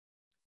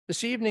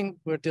This evening,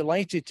 we're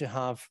delighted to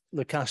have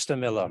Lucasta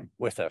Miller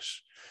with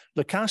us.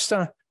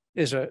 Lucasta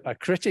is a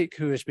critic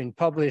who has been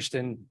published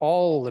in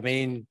all the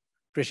main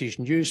British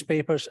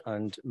newspapers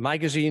and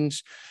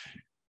magazines,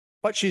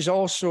 but she's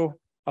also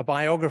a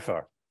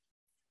biographer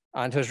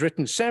and has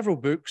written several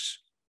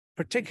books,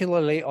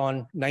 particularly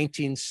on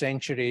 19th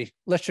century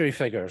literary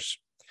figures,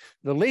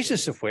 the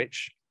latest of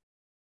which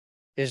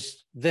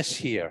is this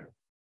here.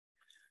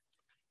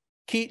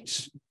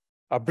 Keats,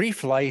 A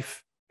Brief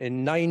Life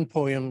in 9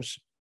 Poems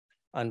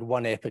and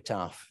 1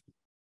 Epitaph.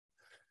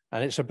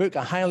 And it's a book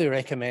I highly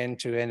recommend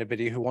to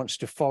anybody who wants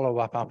to follow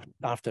up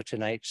after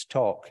tonight's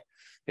talk.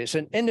 It's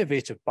an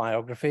innovative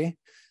biography.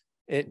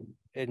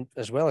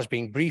 As well as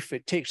being brief,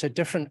 it takes a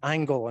different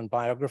angle on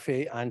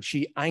biography, and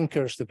she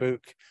anchors the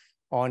book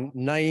on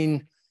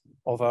 9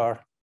 of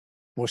our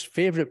most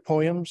favorite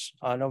poems,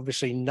 and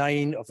obviously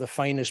 9 of the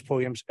finest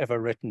poems ever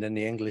written in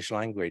the English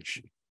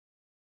language.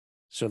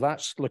 So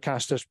that's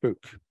Lucasta's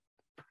book.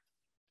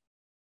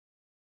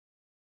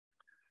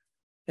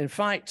 In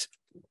fact,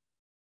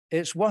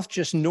 it's worth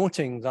just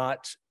noting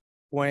that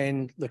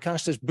when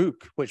Lucasta's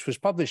book, which was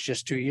published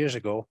just 2 years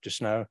ago,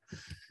 just now,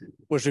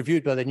 was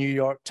reviewed by the New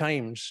York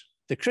Times,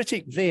 the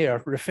critic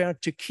there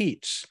referred to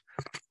Keats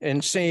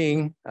in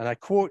saying, and I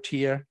quote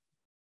here,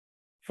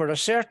 "For a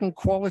certain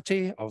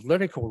quality of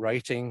lyrical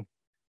writing,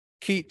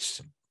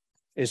 Keats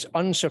is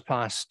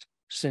unsurpassed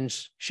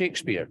since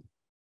Shakespeare."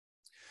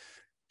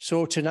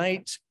 So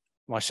tonight,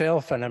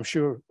 myself, and I'm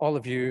sure all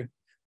of you,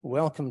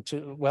 welcome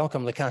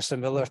Lucasta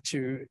Miller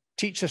to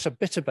teach us a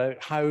bit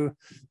about how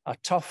a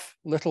tough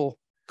little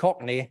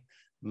Cockney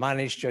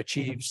managed to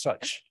achieve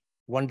such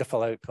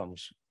wonderful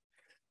outcomes.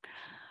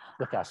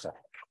 Lucasta.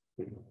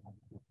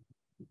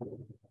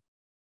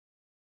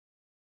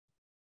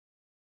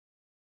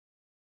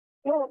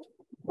 Well,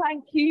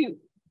 thank you.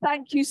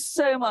 Thank you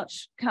so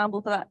much,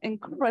 Campbell, for that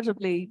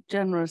incredibly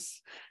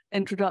generous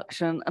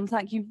introduction. And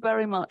thank you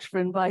very much for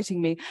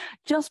inviting me.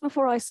 Just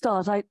before I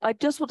start, I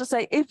just want to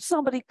say, if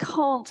somebody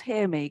can't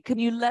hear me, can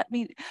you let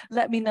me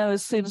know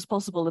as soon as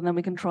possible, and then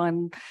we can try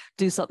and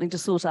do something to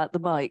sort out the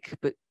mic.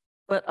 But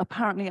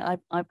apparently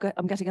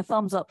I'm getting a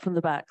thumbs up from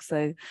the back,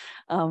 so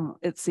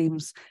it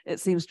seems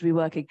to be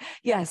working.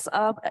 Yes,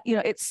 you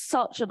know, it's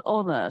such an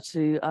honor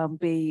to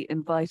be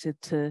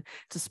invited to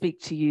speak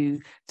to you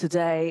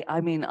today.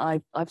 I mean,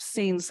 I've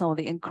seen some of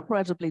the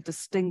incredibly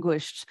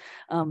distinguished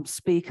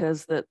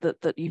speakers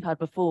that you've had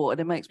before,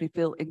 and it makes me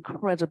feel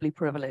incredibly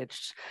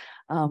privileged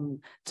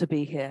to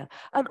be here.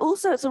 And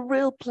also, it's a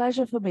real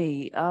pleasure for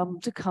me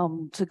to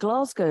come to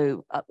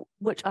Glasgow,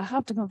 which I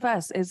have to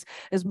confess is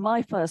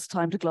my first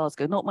time to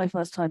Glasgow, not my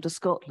first time to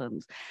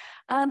Scotland.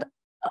 And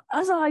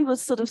as I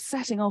was sort of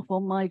setting off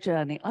on my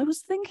journey, I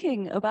was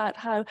thinking about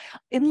how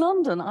in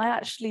London, I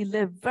actually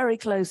live very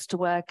close to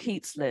where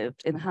Keats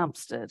lived in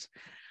Hampstead,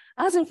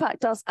 as in fact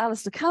does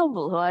Alistair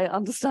Campbell, who I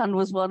understand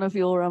was one of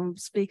your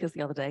speakers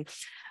the other day.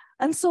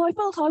 And so I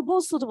felt I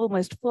was sort of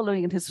almost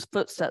following in his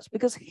footsteps,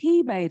 because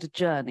he made a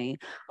journey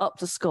up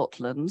to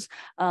Scotland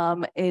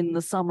in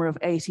the summer of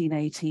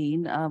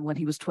 1818 when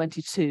he was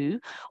 22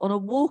 on a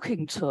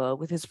walking tour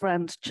with his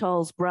friend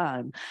Charles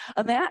Brown.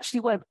 And they actually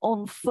went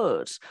on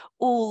foot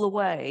all the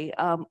way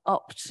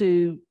up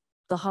to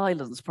the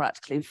Highlands,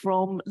 practically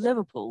from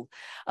Liverpool.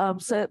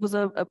 So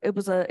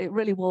it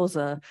really was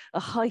a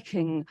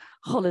hiking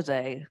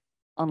holiday.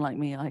 Unlike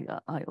me,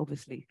 I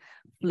obviously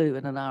flew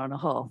in an hour and a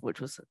half, which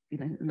was, you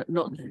know,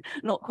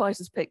 not quite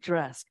as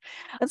picturesque.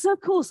 And so, of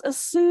course, as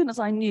soon as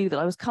I knew that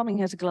I was coming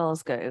here to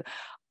Glasgow,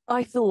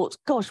 I thought,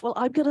 gosh, well,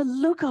 I'm going to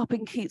look up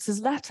in Keats's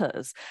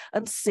letters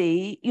and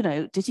see, you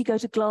know, did he go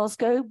to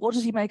Glasgow? What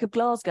did he make of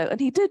Glasgow? And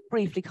he did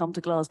briefly come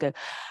to Glasgow.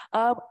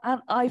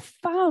 And I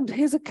found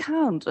his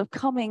account of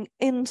coming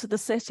into the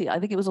city. I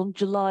think it was on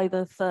July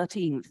the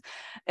 13th,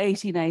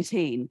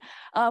 1818.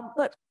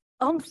 But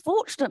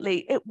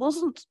unfortunately, it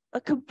wasn't a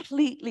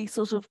completely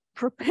sort of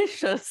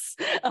propitious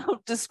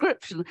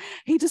description.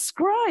 He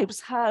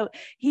describes how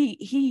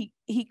he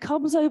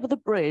comes over the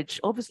bridge,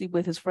 obviously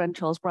with his friend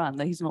Charles Brown,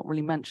 though he's not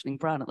really mentioning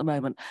Brown at the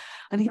moment,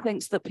 and he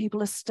thinks that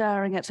people are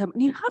staring at him.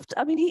 And you have to,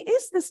 I mean, he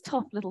is this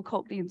tough little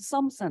Cockney in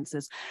some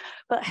senses,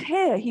 but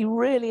here he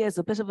really is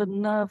a bit of a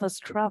nervous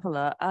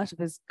traveller out of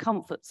his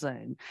comfort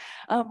zone,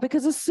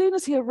 because as soon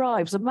as he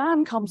arrives, a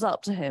man comes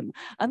up to him,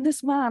 and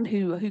this man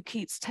who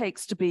Keats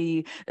takes to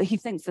be, he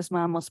thinks this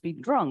man must be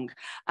drunk,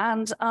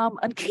 and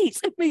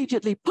Keats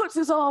immediately puts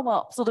his arm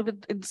up, sort of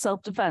in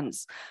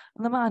self-defense,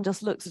 and the man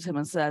just looks at him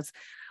and says,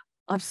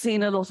 "I've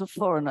seen a lot of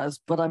foreigners,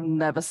 but I've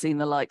never seen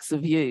the likes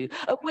of you."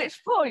 At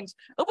which point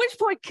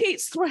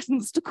Keats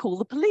threatens to call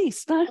the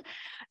police. Now,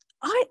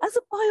 as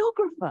a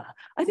biographer,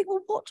 I think,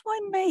 well, what do I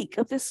make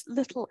of this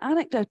little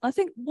anecdote? I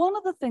think one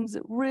of the things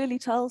it really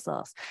tells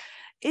us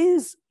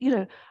is, you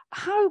know,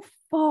 how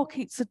far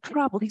Keats had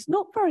travelled. He's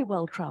not very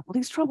well travelled.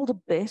 He's travelled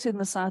a bit in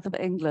the south of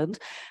England,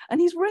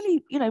 and he's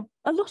really, you know,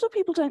 a lot of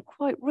people don't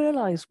quite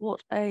realise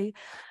what a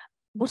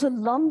what a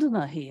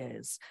Londoner he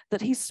is,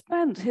 that he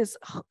spent his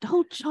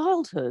whole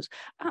childhood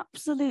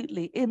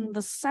absolutely in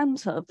the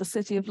centre of the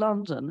city of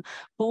London,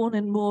 born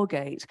in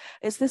Moorgate.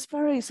 It's this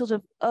very sort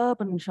of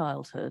urban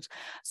childhood.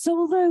 So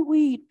although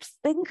we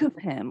think of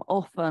him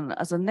often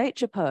as a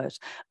nature poet,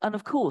 and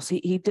of course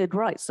he did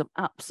write some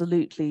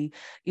absolutely,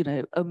 you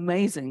know,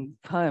 amazing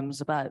poems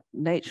about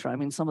nature, I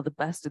mean, some of the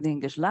best in the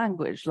English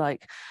language,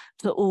 like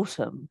To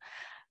Autumn,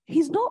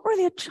 he's not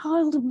really a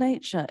child of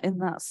nature in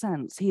that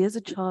sense. He is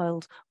a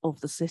child of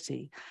the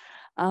city.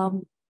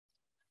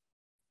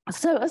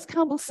 So as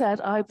Campbell said,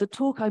 the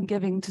talk I'm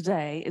giving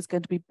today is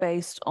going to be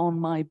based on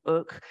my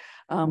book,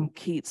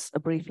 Keats,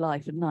 A Brief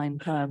Life in 9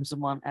 Poems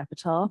and 1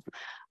 Epitaph.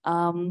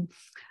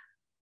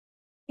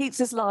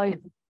 Keats's life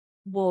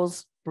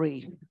was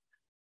brief,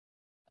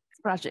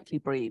 tragically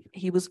brief.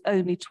 He was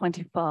only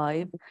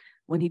 25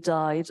 when he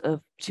died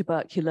of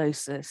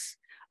tuberculosis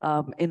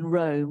in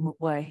Rome,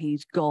 where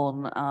he'd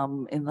gone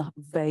in the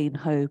vain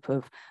hope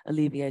of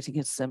alleviating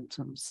his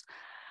symptoms.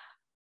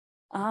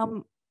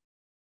 And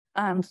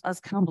as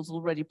Campbell's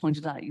already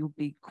pointed out, you'll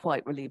be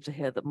quite relieved to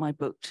hear that my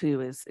book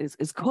too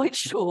is quite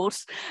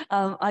short.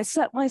 I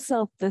set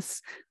myself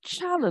this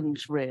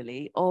challenge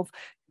really of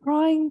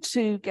trying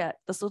to get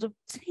the sort of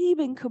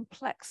teeming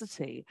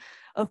complexity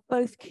of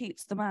both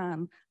Keats the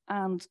man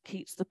and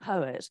Keats the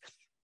poet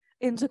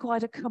into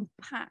quite a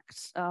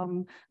compact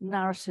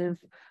narrative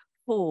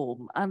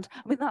form. And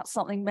I mean, that's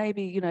something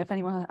maybe, you know, if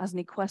anyone has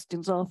any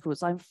questions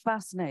afterwards, I'm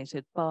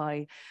fascinated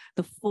by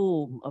the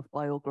form of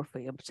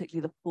biography, and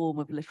particularly the form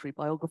of literary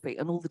biography,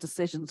 and all the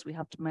decisions we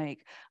have to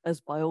make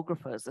as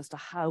biographers as to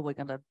how we're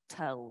going to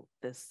tell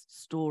this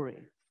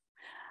story.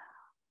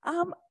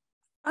 And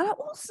I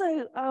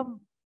also,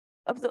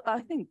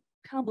 I think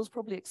Campbell's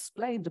probably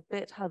explained a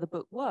bit how the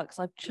book works.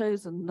 I've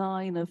chosen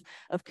 9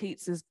 of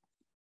Keats's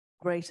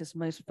greatest,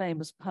 most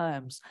famous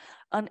poems,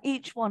 and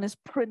each one is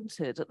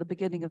printed at the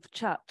beginning of the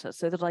chapter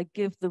so that I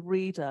give the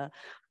reader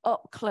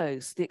up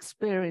close the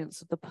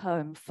experience of the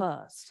poem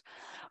first.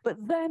 But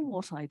then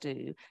what I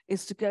do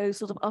is to go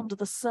sort of under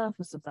the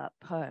surface of that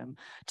poem,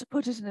 to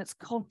put it in its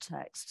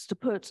context, to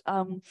put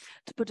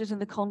it in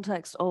the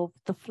context of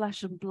the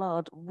flesh and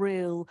blood,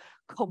 real,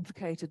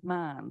 complicated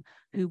man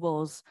who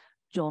was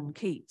John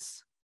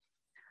Keats.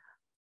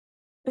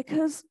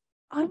 Because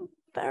I'm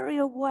very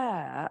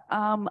aware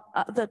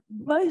that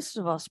most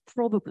of us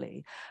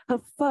probably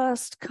have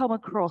first come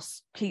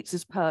across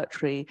Keats's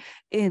poetry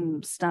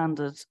in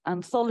standard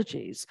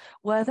anthologies,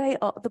 where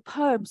the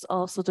poems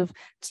are sort of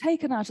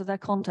taken out of their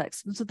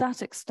context and to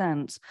that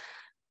extent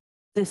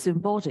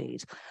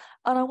disembodied.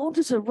 And I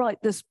wanted to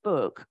write this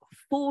book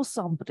for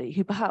somebody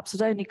who perhaps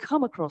had only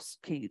come across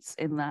Keats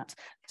in that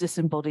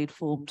disembodied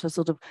form to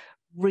sort of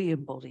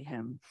re-embody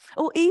him,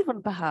 or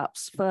even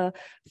perhaps for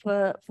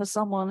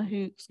someone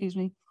who, excuse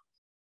me,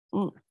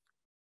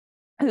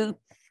 who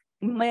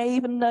may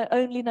even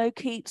only know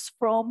Keats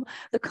from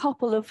the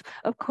couple of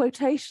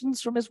quotations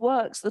from his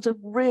works that have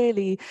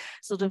really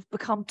sort of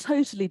become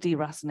totally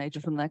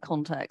deracinated from their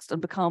context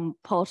and become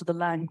part of the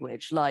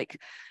language,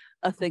 like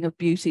 "A thing of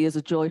beauty is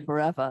a joy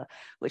forever,"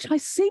 which I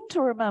seem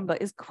to remember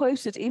is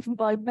quoted even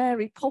by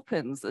Mary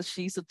Poppins as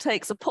she sort of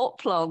takes a pot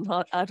plant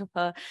out of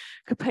her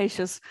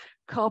capacious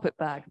carpet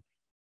bag.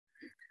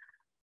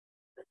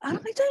 And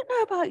I don't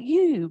know about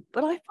you,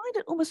 but I find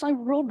it almost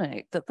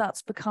ironic that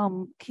that's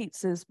become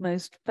Keats's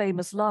most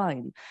famous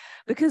line,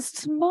 because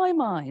to my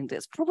mind,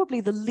 it's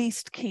probably the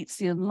least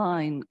Keatsian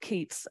line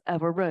Keats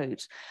ever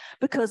wrote,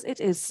 because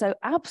it is so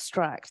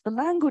abstract. The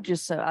language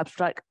is so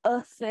abstract.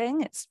 A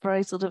thing, it's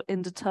very sort of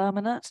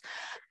indeterminate.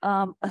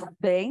 A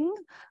thing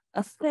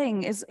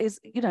is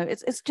you know,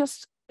 it's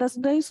just, there's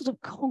no sort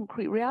of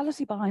concrete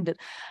reality behind it.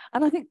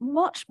 And I think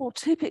much more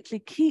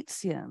typically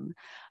Keatsian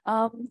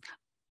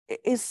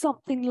is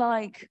something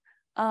like,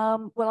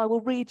 well, I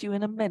will read you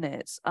in a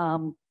minute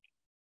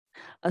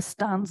a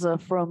stanza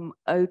from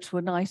Ode to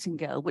a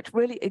Nightingale, which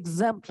really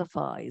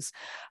exemplifies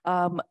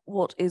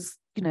what is,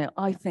 you know,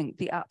 I think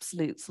the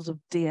absolute sort of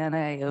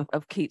DNA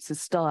of Keats's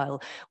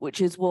style,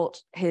 which is what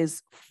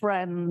his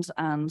friend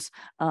and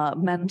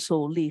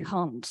mentor Leigh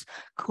Hunt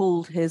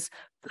called his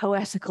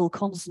poetical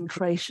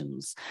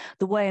concentrations,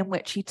 the way in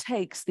which he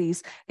takes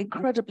these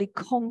incredibly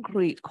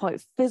concrete, quite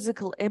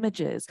physical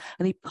images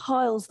and he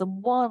piles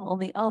them one on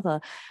the other,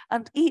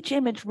 and each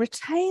image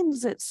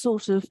retains its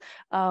sort of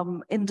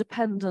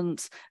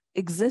independent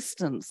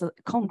existence,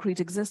 concrete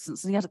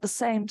existence, and yet at the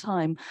same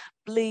time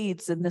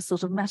bleeds in this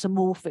sort of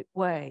metamorphic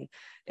way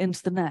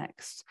into the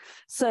next.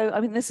 So,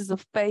 I mean, this is a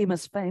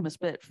famous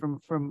bit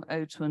from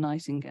Ode to a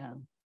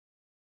Nightingale.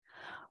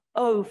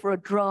 "Oh, for a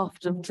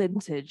draught of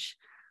vintage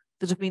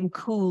that have been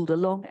cooled a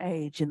long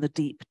age in the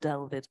deep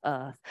delved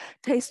earth,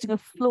 tasting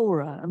of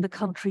flora and the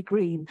country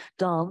green,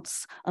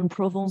 dance and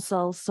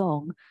Provençal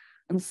song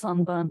and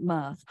sunburnt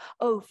mirth.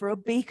 Oh, for a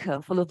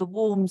beaker full of the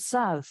warm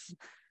south,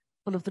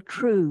 full of the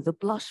true, the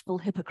blushful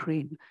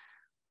hippocrene,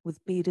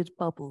 with beaded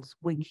bubbles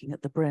winking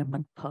at the brim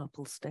and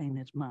purple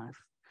stained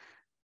mouth."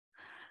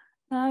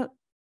 Now,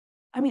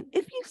 I mean,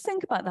 if you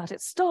think about that,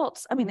 it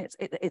starts, I mean,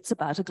 it's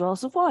about a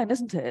glass of wine,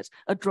 isn't it?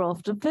 A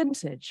draught of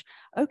vintage.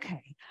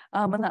 Okay.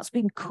 And that's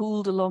been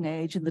cooled along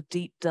age in the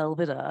deep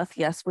delved earth.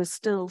 Yes, we're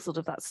still sort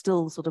of, that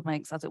still sort of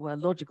makes, as it were,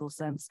 logical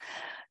sense.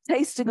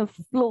 Tasting of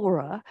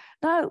flora.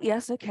 Now,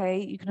 yes, okay,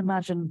 you can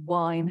imagine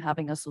wine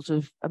having a sort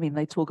of, I mean,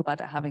 they talk about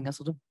it having a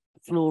sort of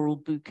floral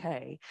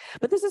bouquet,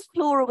 but this is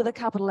flora with a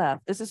capital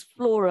F. This is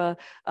flora,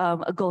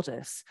 a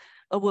goddess,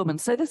 a woman.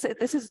 So this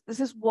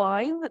is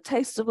wine that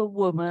tastes of a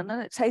woman,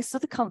 and it tastes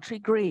of the country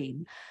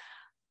green.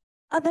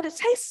 And then it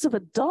tastes of a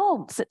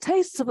dance, it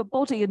tastes of a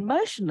body in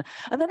motion,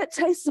 and then it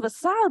tastes of a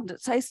sound,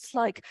 it tastes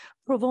like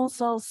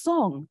Provençal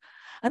song.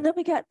 And then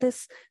we get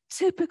this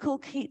typical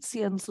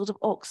Keatsian sort of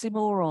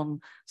oxymoron,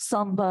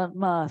 sunburnt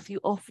mirth. You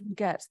often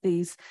get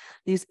these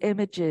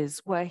images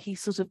where he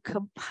sort of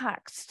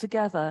compacts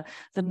together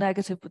the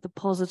negative with the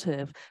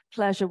positive,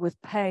 pleasure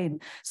with pain.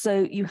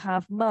 So you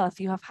have mirth,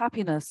 you have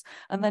happiness,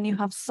 and then you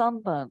have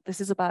sunburnt. This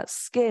is about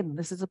skin.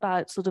 This is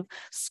about sort of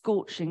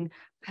scorching,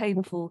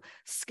 painful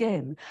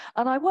skin.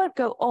 And I won't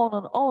go on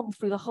and on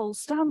through the whole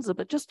stanza,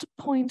 but just to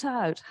point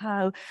out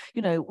how,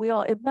 you know, we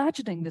are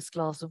imagining this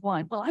glass of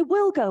wine. Well, I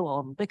will go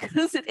on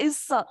because it is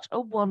such a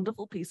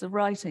wonderful piece of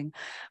writing,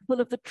 full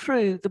of the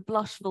true, the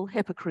blushful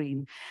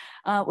Hippocrene.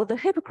 Well, the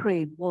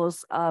Hippocrene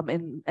was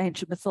in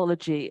ancient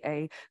mythology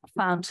a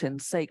fountain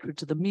sacred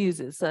to the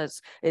muses. So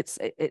it's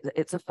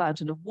a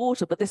fountain of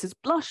water, but this is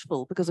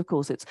blushful because, of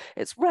course, it's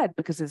red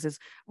because this is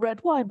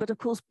red wine. But of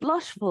course,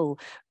 blushful.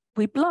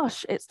 We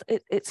blush,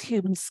 it's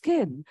human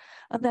skin.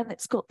 And then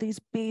it's got these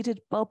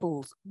beaded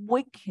bubbles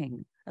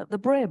winking at the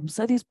brim.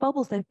 So these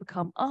bubbles, they've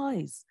become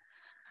eyes.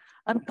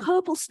 And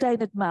purple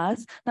stained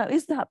mouth. Now,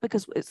 is that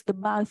because it's the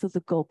mouth of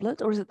the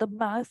goblet, or is it the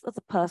mouth of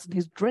the person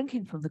who's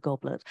drinking from the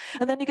goblet?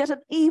 And then you get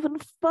an even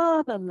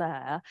further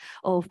layer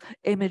of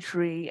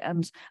imagery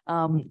and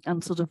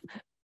sort of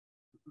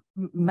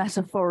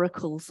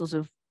metaphorical sort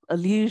of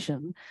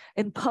allusion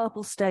in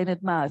purple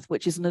stained mouth,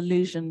 which is an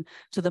allusion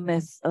to the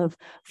myth of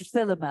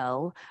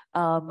Philomel,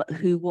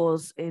 who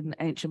was in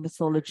ancient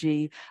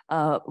mythology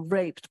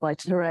raped by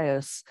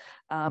Tereus,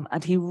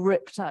 and he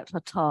ripped out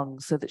her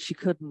tongue so that she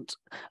couldn't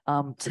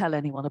tell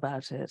anyone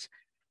about it.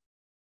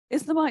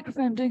 Is the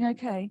microphone doing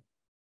okay?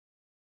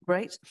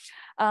 Great.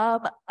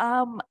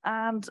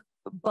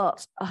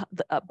 But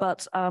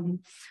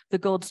the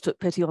gods took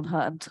pity on her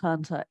and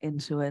turned her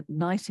into a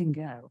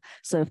nightingale.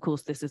 So, of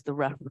course, this is the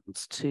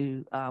reference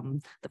to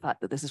the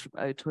fact that this is from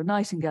Ode to a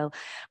Nightingale.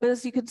 But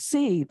as you can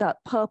see, that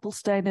purple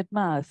stained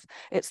mouth,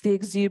 it's the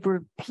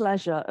exuberant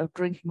pleasure of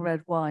drinking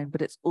red wine,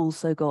 but it's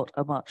also got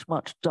a much,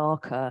 much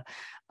darker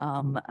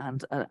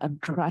and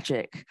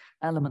tragic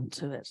element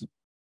to it.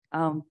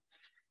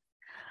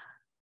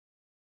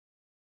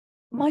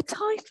 My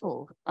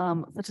title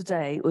for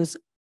today was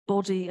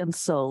Body and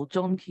Soul,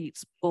 John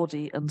Keats'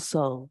 Body and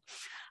Soul.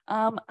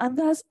 And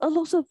there's a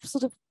lot of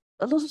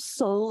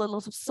soul, a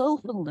lot of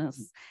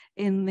soulfulness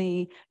in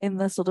the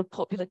sort of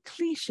popular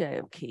cliche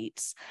of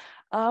Keats.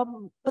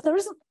 But there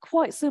isn't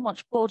quite so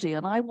much body,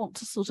 and I want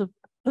to sort of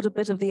put a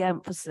bit of the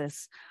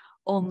emphasis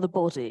on the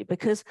body,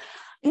 because,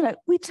 you know,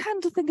 we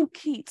tend to think of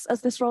Keats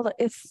as this rather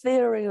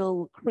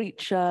ethereal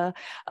creature,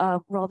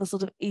 rather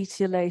sort of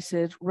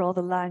etiolated,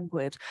 rather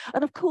languid.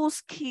 And of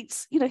course,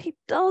 Keats, you know, he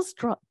does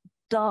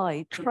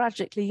die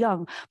tragically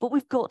young, but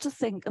we've got to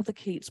think of the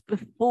Keats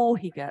before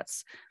he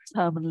gets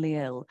terminally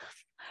ill,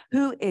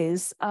 who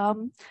is,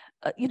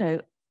 you know,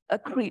 a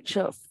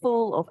creature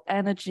full of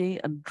energy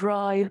and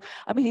drive.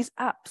 I mean, he's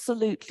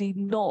absolutely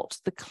not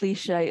the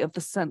cliche of the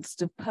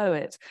sensitive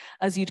poet,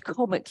 as you'd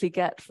comically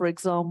get, for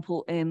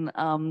example, in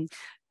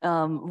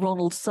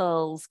Ronald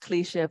Searle's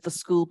cliche of the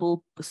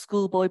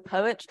schoolboy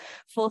poet,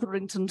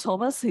 Fotherington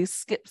Thomas, who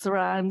skips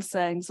around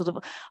saying sort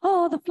of,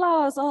 oh, the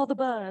flowers are the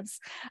birds,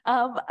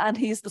 and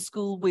he's the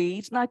school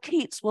weed. Now,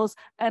 Keats was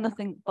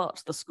anything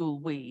but the school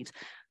weed.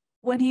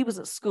 When he was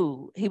at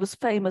school, he was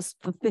famous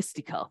for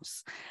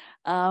fisticuffs.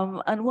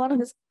 And one of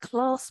his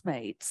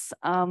classmates,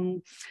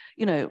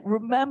 you know,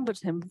 remembered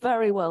him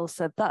very well,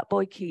 said, that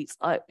boy Keats,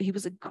 he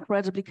was an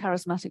incredibly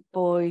charismatic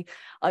boy.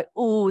 I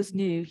always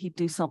knew he'd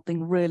do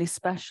something really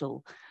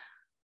special.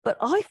 But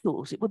I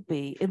thought it would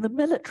be in the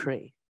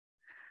military,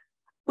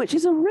 which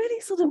is a really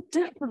sort of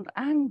different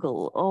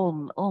angle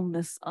on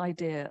this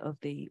idea of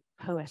the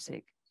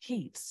poetic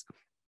Keats.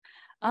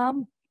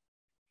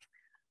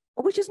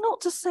 Which is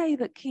not to say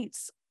that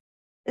Keats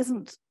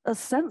isn't a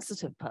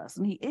sensitive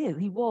person.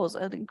 He was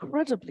an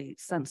incredibly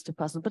sensitive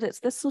person, but there's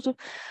this sort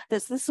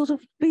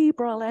of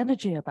febrile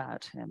energy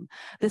about him,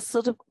 this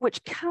sort of,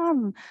 which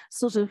can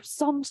sort of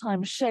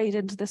sometimes shade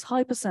into this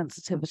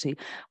hypersensitivity,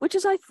 which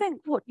is, I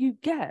think, what you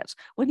get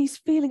when he's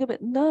feeling a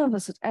bit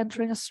nervous at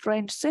entering a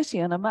strange city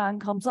and a man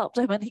comes up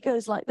to him and he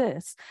goes like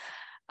this.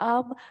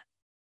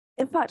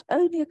 In fact,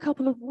 only a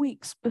couple of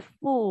weeks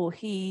before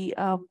he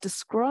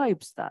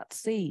describes that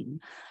scene,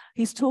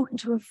 he's talking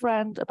to a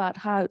friend about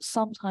how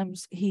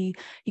sometimes he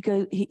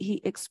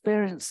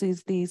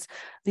experiences these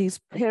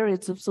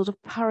periods of sort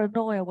of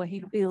paranoia where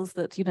he feels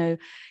that, you know,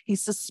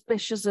 he's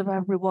suspicious of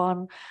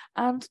everyone.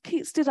 And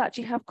Keats did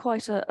actually have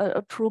quite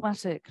a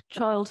traumatic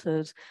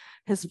childhood.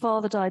 His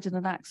father died in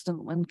an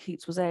accident when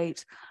Keats was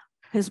 8.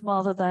 His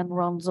mother then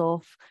runs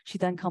off. She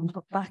then comes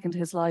back into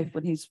his life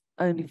when he's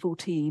only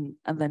 14,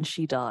 and then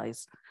she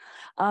dies.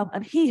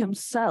 And he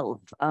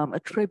himself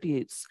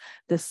attributes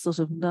this sort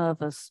of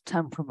nervous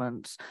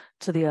temperament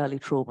to the early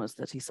traumas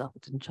that he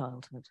suffered in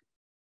childhood.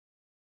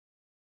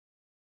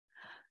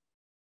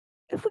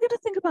 If we're going to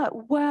think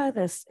about where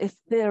this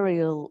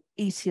ethereal,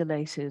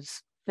 etiolated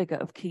figure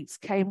of Keats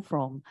came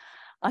from,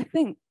 I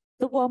think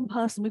the one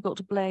person we've got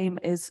to blame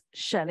is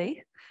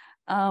Shelley,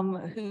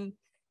 who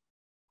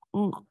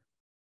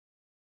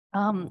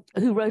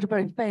wrote a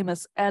very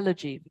famous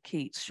elegy for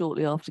Keats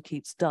shortly after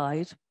Keats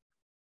died,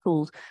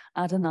 called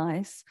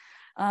Adonais.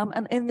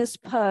 And in this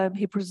poem,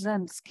 he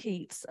presents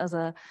Keats as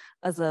a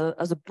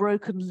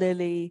broken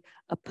lily,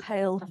 a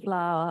pale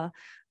flower,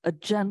 a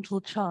gentle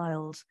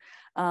child,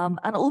 and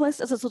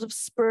almost as a sort of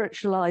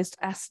spiritualized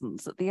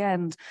essence. At the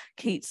end,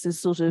 Keats is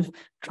sort of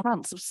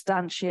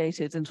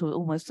transubstantiated into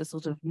almost a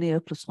sort of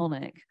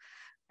Neoplatonic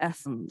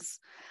essence.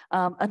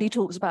 And he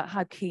talks about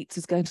how Keats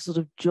is going to sort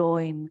of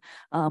join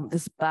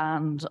this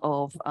band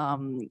of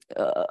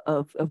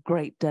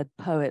great dead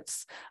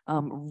poets,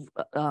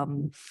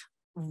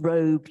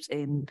 robed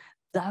in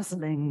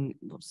dazzling,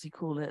 what does he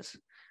call it?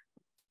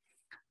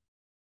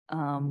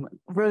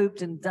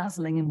 Robed in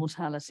dazzling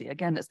immortality.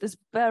 Again, it's this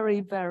very,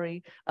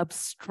 very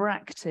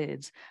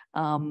abstracted,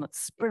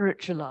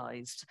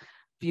 spiritualized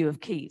view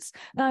of Keats.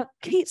 Now,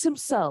 Keats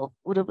himself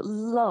would have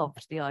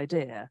loved the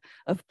idea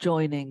of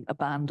joining a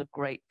band of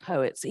great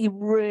poets. He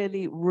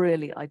really,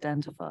 really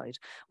identified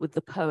with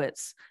the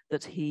poets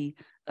that he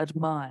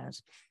admired.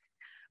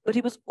 But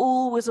he was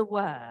always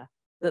aware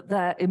that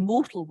their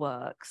immortal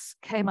works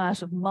came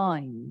out of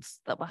minds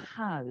that were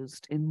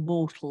housed in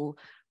mortal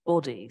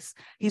bodies.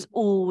 He's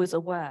always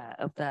aware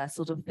of their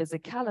sort of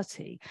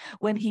physicality.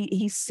 When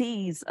he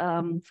sees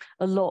a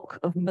lock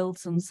of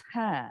Milton's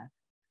hair,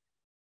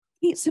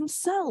 Keats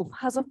himself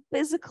has a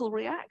physical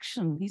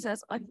reaction. He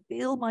says, I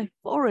feel my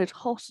forehead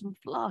hot and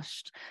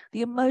flushed.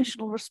 The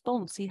emotional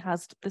response he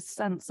has to this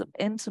sense of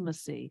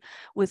intimacy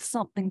with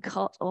something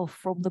cut off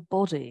from the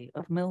body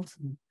of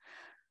Milton.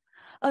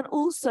 And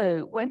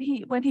also, when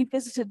he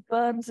visited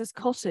Burns's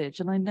cottage,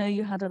 and I know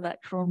you had a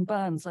lecture on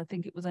Burns, I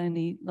think it was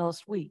only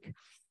last week,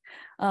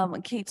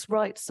 Keats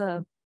writes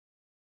a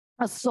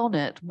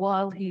sonnet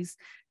while he's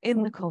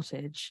in the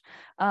cottage,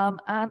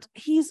 and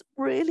he's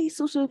really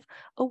sort of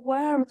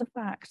aware of the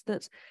fact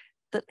that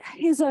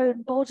his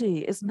own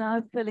body is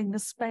now filling the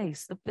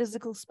space, the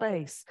physical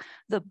space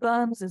that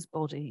Burns's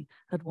body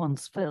had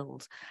once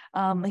filled.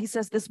 He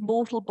says, this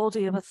mortal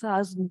body of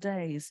 1,000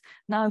 days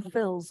now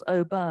fills,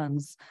 O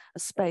Burns, a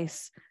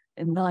space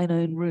in thine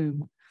own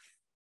room.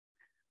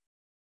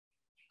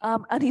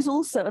 And he's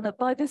also, and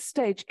by this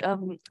stage,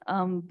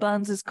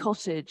 Burns's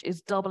cottage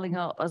is doubling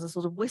up as a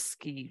sort of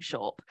whiskey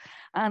shop.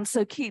 And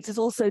so Keats is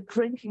also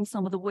drinking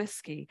some of the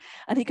whiskey.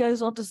 And he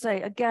goes on to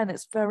say, again,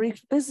 it's very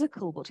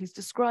physical what he's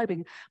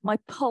describing. My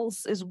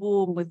pulse is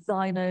warm with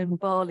thine own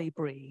barley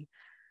brie.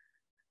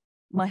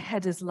 My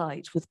head is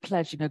light with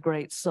pledging a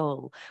great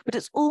soul. But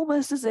it's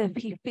almost as if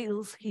he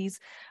feels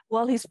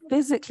while he's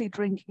physically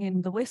drinking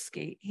in the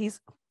whiskey, he's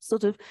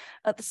sort of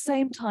at the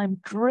same time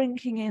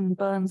drinking in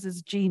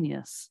Burns's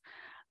genius.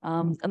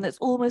 And it's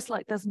almost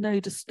like there's no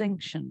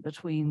distinction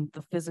between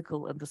the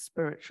physical and the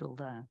spiritual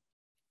there.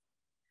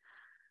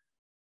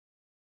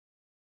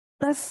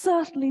 There's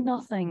certainly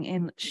nothing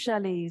in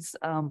Shelley's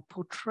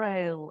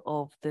portrayal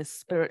of this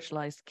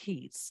spiritualized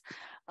Keats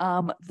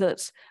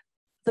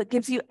that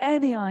gives you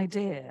any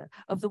idea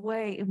of the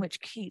way in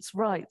which Keats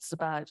writes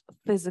about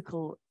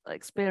physical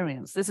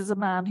experience. This is a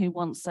man who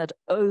once said,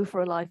 oh,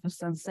 for a life of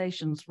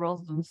sensations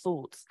rather than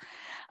thoughts.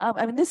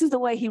 I mean, this is the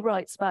way he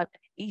writes about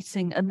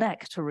eating a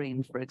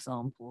nectarine, for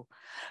example.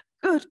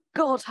 Good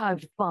God, how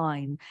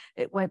fine.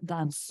 It went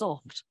down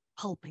soft,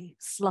 pulpy,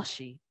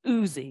 slushy,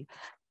 oozy.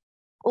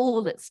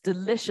 All its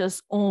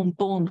delicious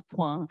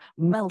embonpoint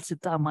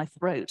melted down my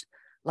throat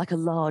like a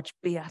large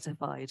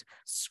beatified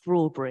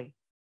strawberry.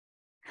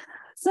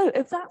 So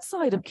if that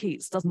side of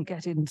Keats doesn't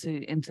get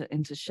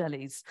into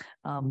Shelley's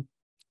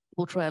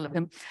portrayal of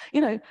him,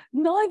 you know,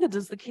 neither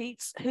does the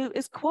Keats who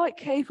is quite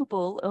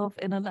capable of,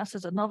 in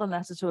another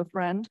letter to a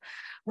friend,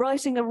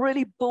 writing a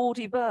really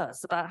bawdy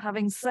verse about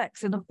having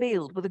sex in a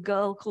field with a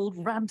girl called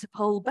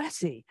Rantipole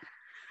Betty.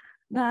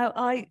 Now,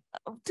 I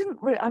didn't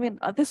really, I mean,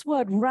 this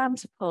word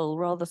rantipole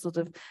rather sort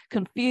of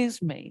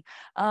confused me.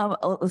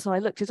 So I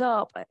looked it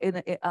up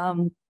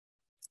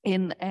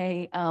in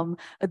a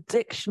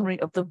dictionary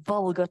of the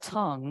vulgar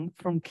tongue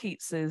from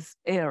Keats's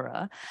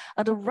era,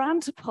 and a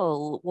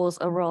rantipole was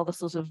a rather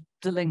sort of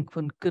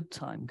delinquent good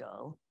time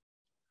girl.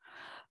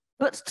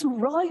 But to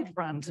ride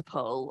Bronte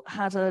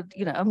had a,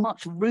 a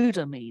much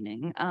ruder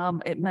meaning.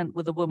 It meant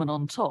with a woman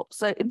on top.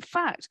 So in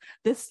fact,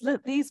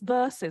 these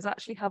verses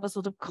actually have a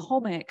sort of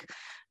comic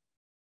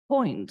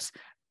point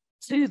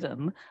to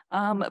them,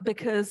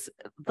 because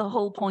the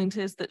whole point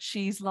is that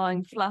she's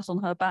lying flat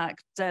on her back,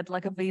 dead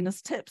like a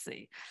Venus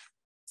tipsy.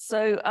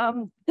 So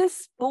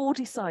this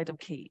bawdy side of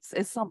Keats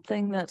is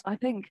something that I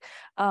think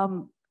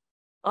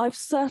I've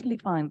certainly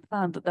found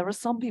that there are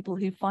some people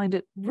who find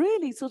it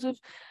really sort of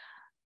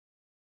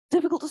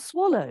difficult to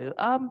swallow.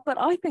 But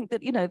I think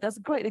that, there's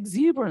a great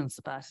exuberance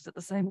about it at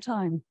the same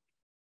time.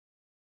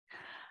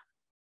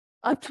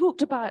 I've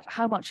talked about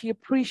how much he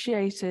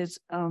appreciated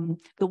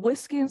the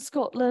whiskey in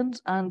Scotland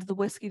and the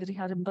whiskey that he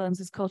had in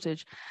Burns's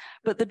cottage,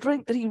 but the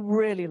drink that he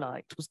really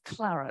liked was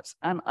claret,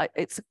 and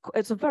it's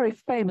a very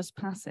famous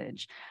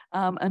passage,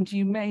 and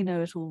you may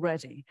know it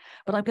already,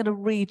 but I'm going to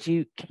read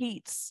you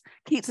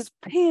Keats's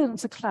paean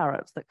to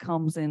claret that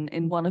comes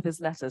in one of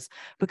his letters,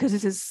 because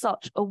it is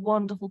such a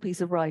wonderful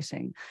piece of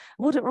writing.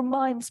 What it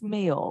reminds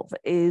me of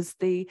is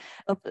the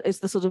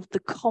sort of the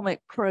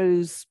comic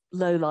prose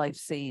low-life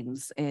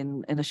scenes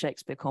in a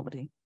Shakespeare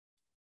comedy.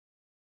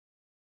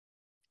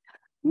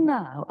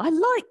 Now, I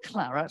like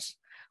claret.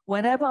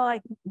 Whenever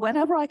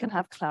I can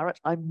have claret,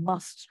 I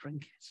must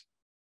drink it.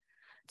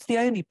 It's the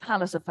only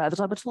palate affair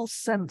that I'm at all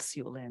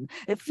sensual in.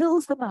 It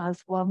fills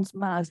one's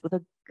mouth with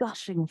a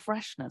gushing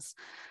freshness,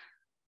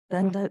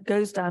 then it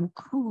goes down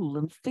cool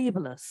and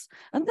feverless,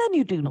 and then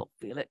you do not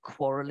feel it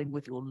quarrelling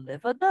with your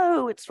liver.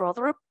 No, it's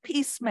rather a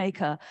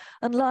peacemaker,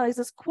 and lies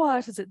as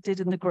quiet as it did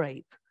in the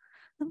grape.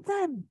 And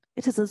then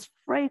it is as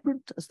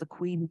fragrant as the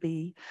queen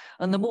bee,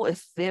 and the more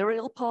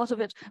ethereal part of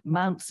it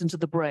mounts into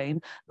the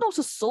brain, not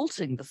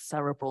assaulting the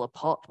cerebral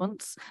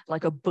apartments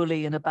like a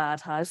bully in a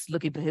bad house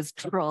looking for his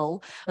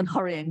trull and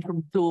hurrying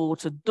from door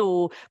to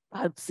door,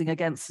 bouncing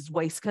against his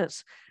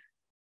waistcoat,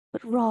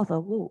 but rather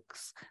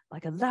walks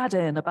like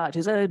Aladdin about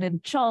his own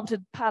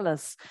enchanted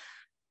palace,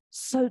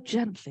 so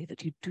gently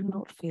that you do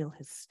not feel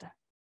his step.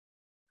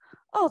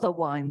 Other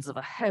wines of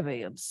a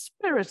heavy and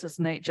spirituous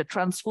nature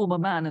transform a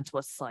man into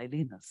a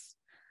Silenus.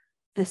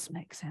 This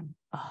makes him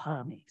a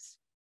Hermes.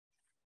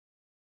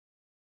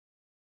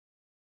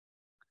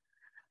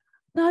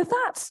 Now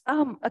that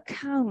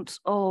account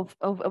of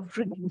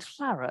drinking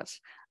claret,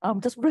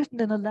 just written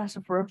in a letter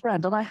for a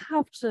friend, and I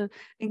have to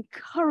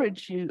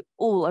encourage you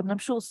all, I mean, I'm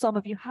sure some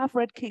of you have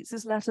read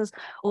Keats's letters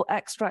or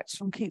extracts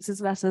from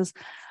Keats's letters,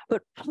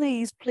 but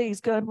please,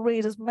 please go and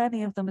read as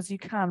many of them as you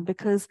can,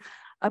 because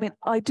I mean,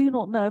 I do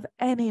not know of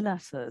any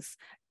letters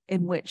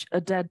in which a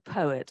dead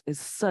poet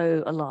is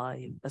so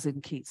alive as in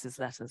Keats's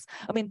letters.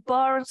 I mean,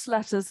 Byron's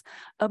letters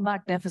are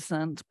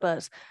magnificent,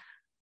 but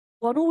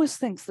one always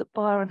thinks that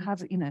Byron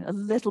had, a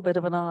little bit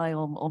of an eye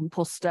on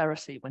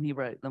posterity when he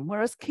wrote them,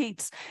 whereas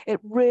Keats, it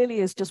really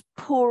is just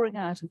pouring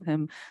out of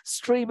him,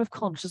 stream of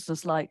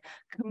consciousness, like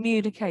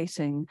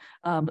communicating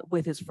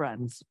with his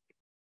friends.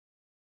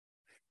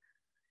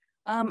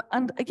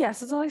 And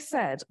yes, as I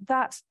said,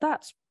 that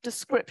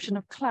description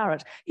of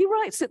claret, he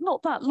writes it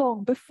not that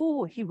long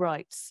before he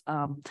writes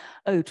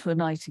Ode to a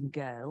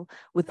Nightingale,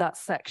 with that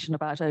section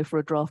about Oh, for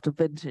a Draught of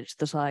Vintage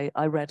that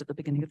I read at the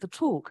beginning of the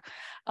talk.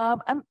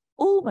 And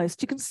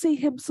almost you can see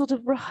him sort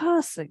of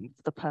rehearsing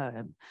the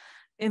poem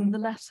in the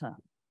letter.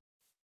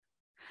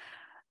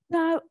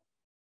 Now,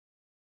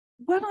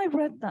 when I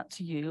read that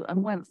to you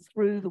and went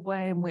through the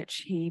way in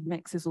which he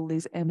mixes all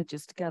these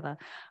images together,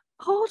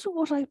 part of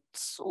what I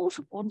sort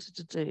of wanted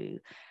to do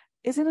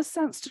is, in a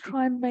sense, to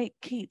try and make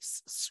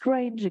Keats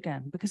strange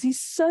again, because he's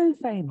so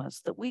famous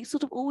that we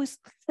sort of always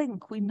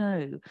think we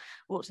know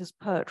what his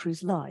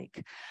poetry's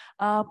like.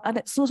 And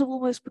it's sort of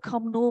almost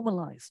become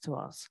normalized to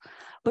us.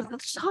 But at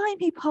the time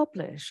he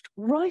published,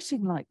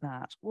 writing like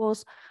that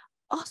was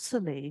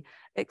utterly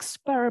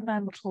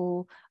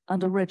experimental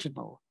and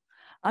original.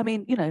 I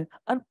mean,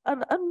 and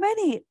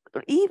many,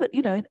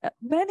 even,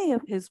 many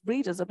of his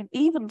readers, I mean,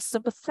 even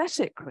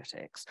sympathetic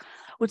critics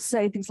would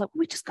say things like,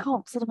 we just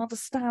can't sort of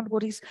understand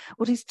what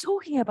he's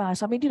talking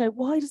about. I mean,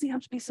 why does he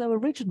have to be so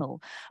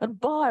original? And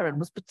Byron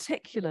was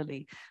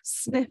particularly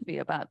sniffy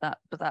about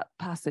that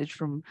passage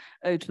from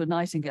Ode to a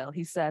Nightingale.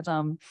 He said,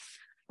 oh,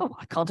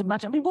 I can't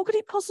imagine. I mean, what could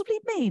he possibly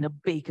mean? A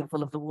beaker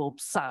full of the warm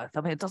south?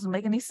 I mean, it doesn't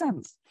make any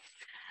sense.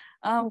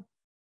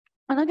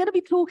 And I'm going to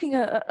be talking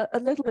a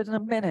little bit in a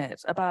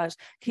minute about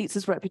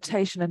Keats's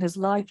reputation in his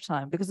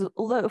lifetime, because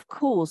although, of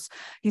course,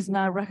 he's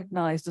now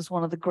recognized as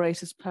one of the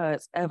greatest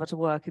poets ever to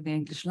work in the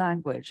English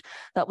language,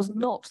 that was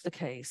not the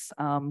case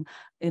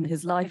in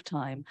his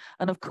lifetime.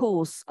 And of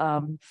course,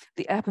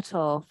 the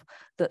epitaph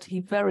that he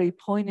very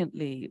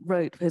poignantly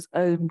wrote for his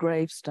own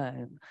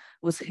gravestone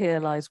was, "Here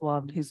lies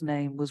one whose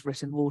name was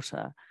writ in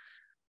water,"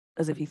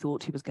 as if he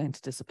thought he was going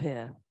to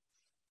disappear.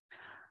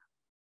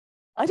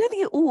 I don't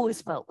think it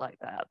always felt like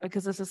that,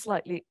 because at a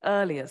slightly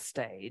earlier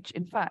stage,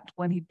 in fact,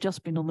 when he'd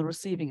just been on the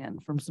receiving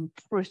end from some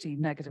pretty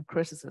negative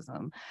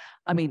criticism,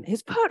 I mean,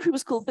 his poetry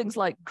was called things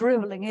like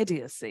drivelling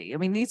idiocy. I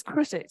mean, these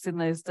critics in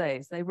those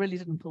days, they really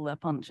didn't pull their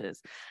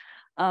punches.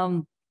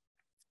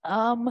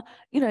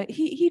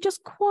 he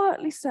just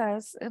quietly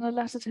says in a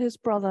letter to his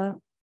brother,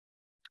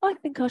 I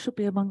think I shall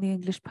be among the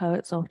English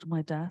poets after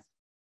my death.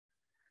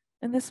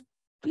 And this,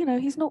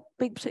 he's not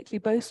being particularly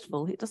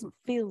boastful. It doesn't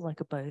feel like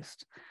a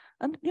boast.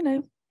 And,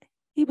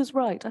 he was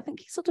right. I think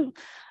he sort of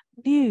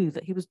knew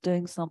that he was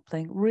doing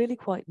something really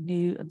quite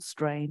new and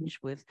strange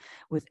with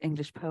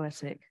English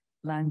poetic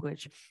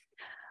language.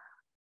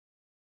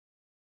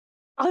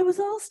 I was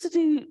asked to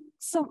do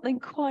something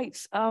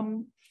quite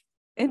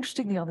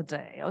interesting the other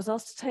day. I was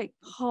asked to take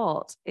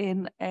part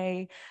in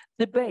a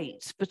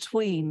debate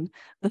between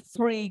the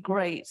three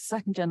great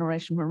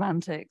second-generation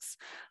romantics,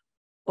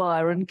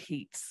 Byron,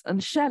 Keats,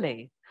 and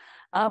Shelley.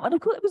 And of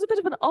course, it was a bit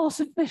of an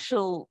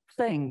artificial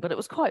thing, but it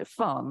was quite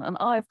fun. And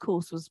I, of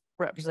course, was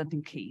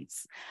representing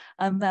Keats.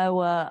 And there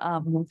were,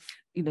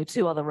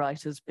 two other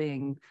writers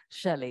being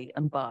Shelley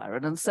and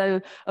Byron. And so,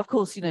 of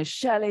course,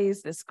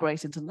 Shelley's this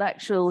great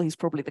intellectual. He's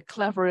probably the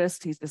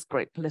cleverest. He's this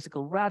great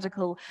political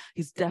radical.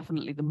 He's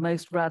definitely the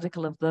most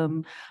radical of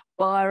them.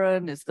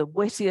 Byron is the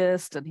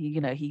wittiest, and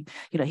he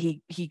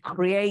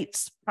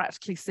creates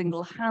practically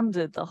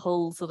single-handed the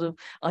whole sort of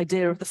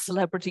idea of the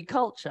celebrity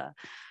culture.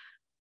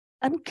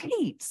 And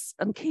Keats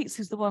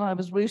is the one I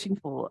was rooting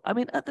for. I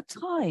mean, at the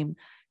time,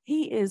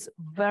 he is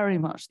very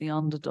much the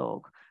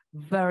underdog,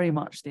 very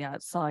much the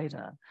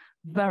outsider,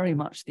 very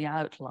much the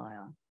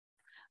outlier.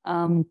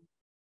 I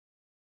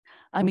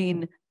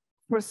mean,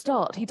 for a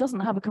start, he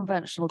doesn't have a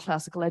conventional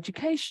classical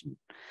education.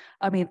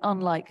 I mean,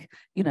 unlike,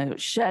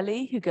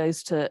 Shelley, who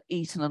goes to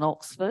Eton and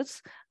Oxford,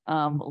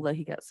 although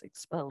he gets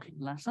expelled from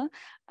the latter,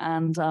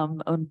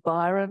 and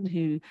Byron,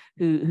 who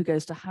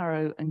goes to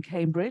Harrow and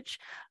Cambridge.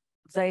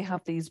 They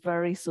have these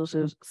very sort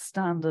of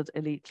standard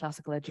elite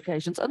classical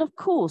educations. And of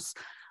course,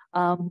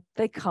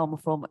 they come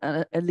from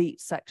an elite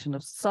section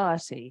of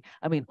society.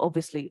 I mean,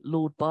 obviously,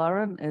 Lord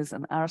Byron is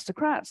an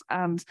aristocrat,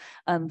 and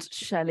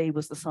Shelley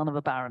was the son of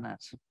a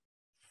baronet.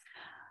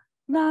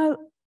 Now,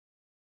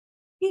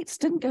 Keats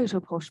didn't go to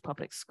a posh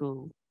public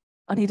school,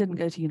 and he didn't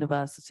go to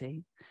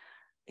university.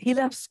 He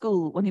left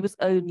school when he was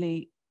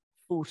only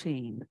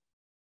 14.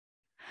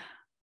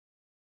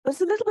 But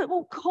it's a little bit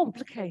more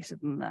complicated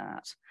than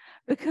that,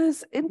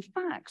 because in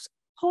fact,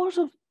 part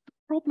of the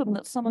problem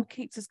that some of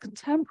Keats's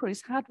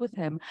contemporaries had with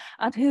him,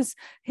 and his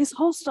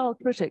hostile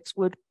critics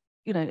would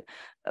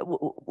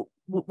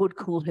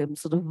call him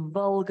sort of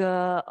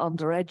vulgar,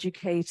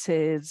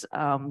 undereducated.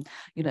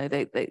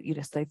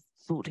 They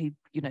thought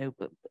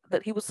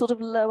that he was sort of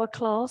lower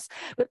class,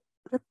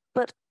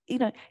 but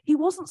he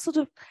wasn't sort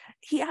of.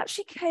 He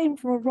actually came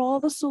from a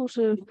rather sort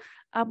of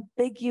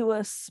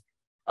ambiguous,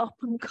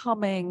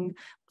 up-and-coming,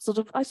 sort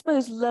of, I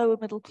suppose, lower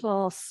middle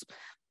class,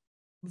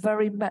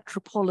 very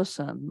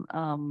metropolitan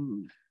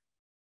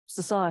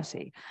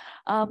society.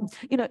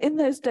 In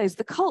those days,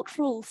 the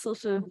cultural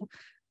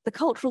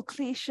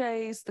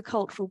cliches, the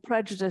cultural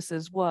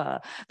prejudices were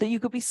that you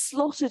could be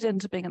slotted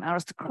into being an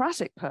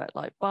aristocratic poet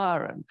like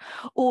Byron,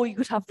 or you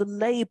could have the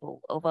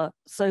label of a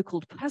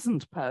so-called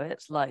peasant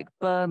poet like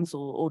Burns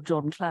or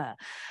John Clare.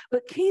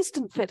 But Keats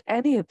didn't fit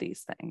any of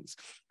these things.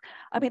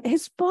 I mean,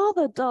 his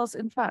father does,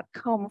 in fact,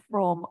 come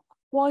from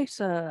quite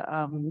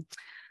a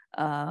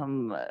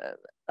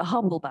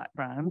humble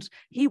background.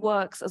 He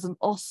works as an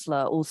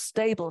ostler or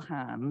stable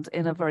hand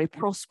in a very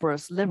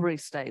prosperous livery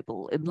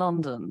stable in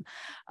London,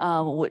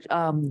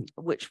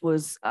 which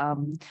was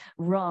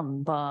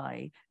run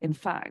by, in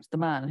fact, the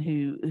man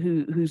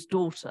whose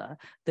daughter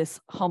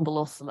this humble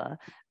ostler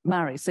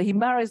marries. So he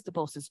marries the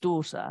boss's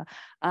daughter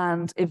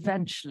and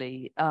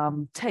eventually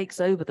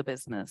takes over the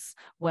business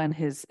when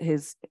his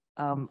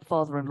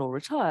father-in-law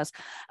retires.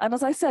 And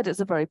as I said, it's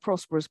a very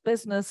prosperous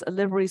business, a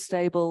livery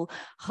stable,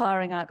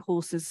 hiring out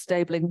horses,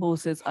 stabling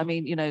horses. I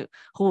mean,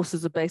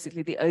 horses are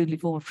basically the only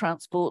form of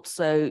transport,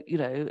 so,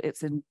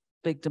 it's in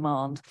big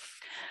demand.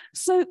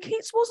 So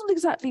Keats wasn't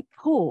exactly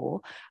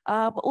poor,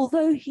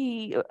 although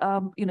he,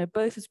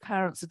 both his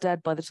parents are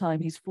dead by the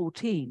time he's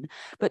 14,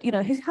 but, he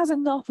has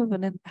enough of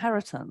an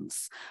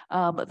inheritance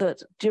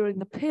that during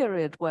the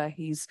period where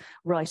he's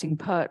writing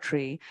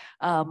poetry,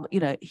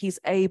 he's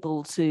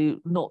able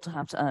to not to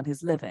have to earn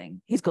his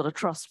living. He's got a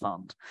trust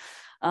fund.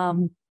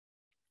 And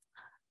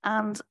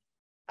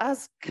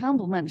as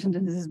Campbell mentioned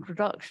in his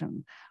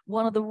introduction,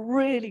 one of the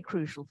really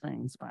crucial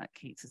things about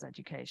Keats's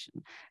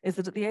education is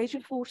that at the age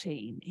of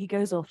 14, he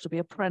goes off to be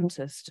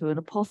apprenticed to an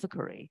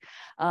apothecary,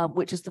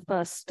 which is the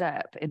first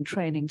step in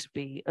training to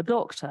be a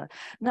doctor.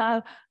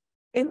 Now,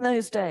 in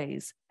those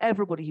days,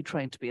 everybody who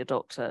trained to be a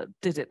doctor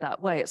did it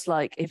that way. It's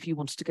like if you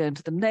wanted to go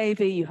into the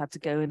Navy, you had to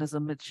go in as a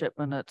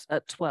midshipman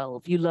at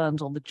 12. You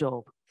learned on the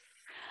job.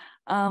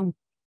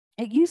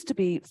 It used to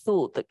be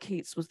thought that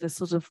Keats was this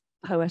sort of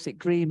poetic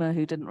dreamer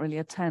who didn't really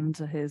attend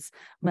to his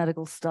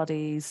medical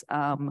studies.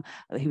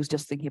 He was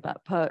just thinking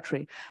about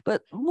poetry.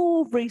 But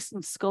more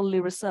recent scholarly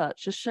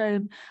research has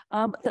shown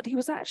that he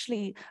was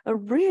actually a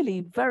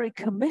really very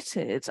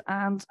committed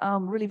and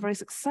really very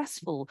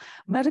successful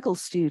medical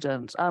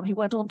student. He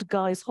went on to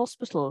Guy's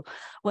Hospital,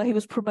 where he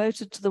was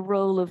promoted to the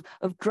role of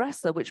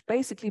dresser, which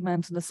basically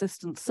meant an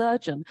assistant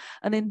surgeon.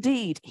 And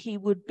indeed, he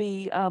would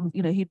be,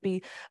 he'd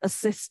be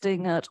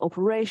assisting at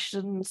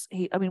operations,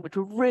 which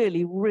were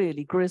really,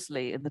 really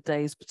grisly in the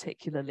days,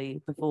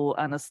 particularly before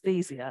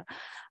anesthesia.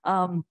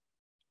 And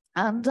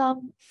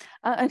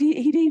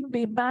he'd even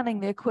been manning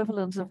the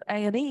equivalent of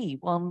A&E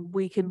 1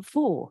 week in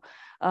 4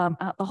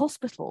 at the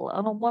hospital.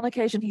 And on one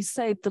occasion, he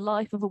saved the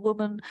life of a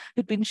woman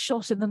who'd been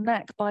shot in the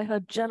neck by her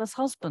jealous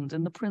husband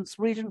in the Prince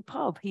Regent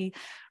pub. He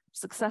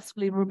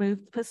successfully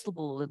removed the pistol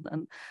ball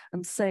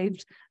and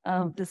saved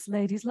this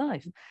lady's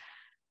life.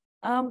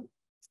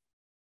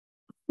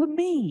 For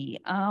me,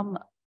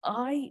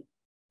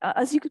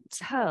 as you can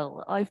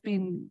tell, I've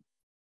been,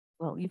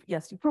 well, you've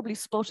probably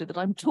spotted that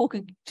I'm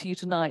talking to you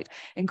tonight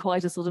in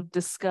quite a sort of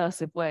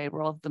discursive way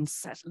rather than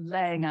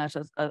laying out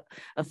a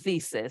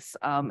thesis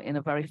in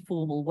a very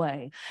formal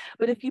way.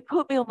 But if you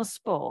put me on the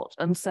spot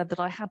and said that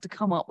I had to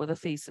come up with a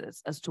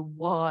thesis as to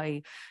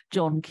why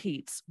John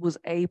Keats was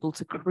able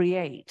to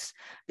create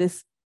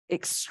this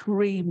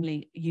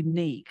extremely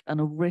unique and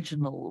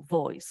original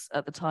voice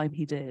at the time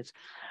he did,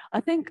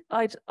 I think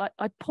I'd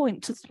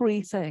point to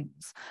 3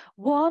 things.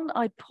 One,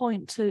 I'd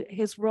point to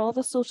his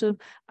rather sort of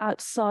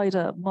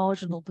outsider,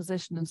 marginal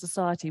position in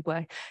society,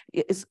 where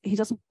he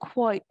doesn't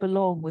quite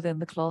belong within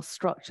the class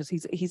structures.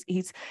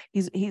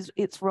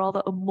 It's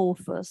rather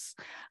amorphous.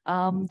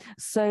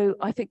 So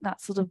I think that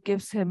sort of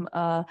gives him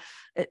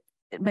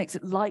it makes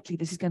it likely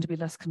that he's going to be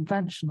less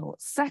conventional.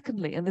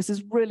 Secondly, and this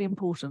is really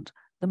important,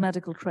 the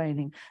medical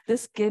training.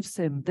 This gives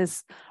him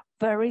this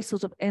very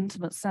sort of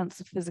intimate sense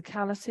of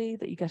physicality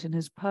that you get in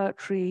his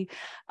poetry.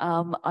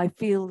 I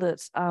feel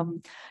that,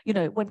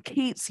 when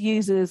Keats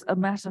uses a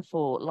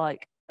metaphor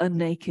like a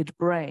naked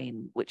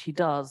brain, which he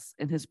does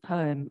in his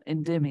poem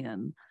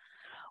Endymion,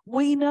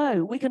 we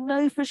can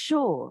know for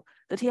sure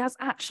that he has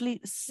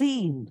actually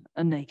seen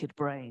a naked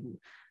brain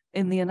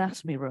in the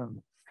anatomy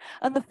room.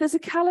 And the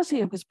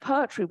physicality of his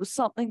poetry was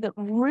something that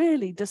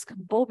really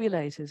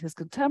discombobulated his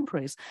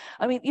contemporaries.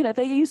 I mean,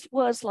 they used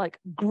words like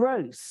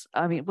gross.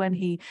 I mean, when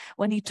he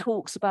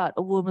talks about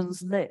a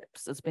woman's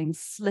lips as being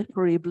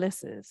slippery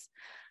blisses,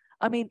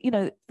 I mean,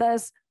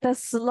 there's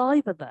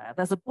saliva there,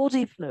 there's a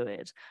body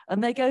fluid,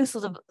 and they go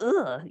sort of,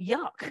 ugh,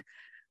 yuck.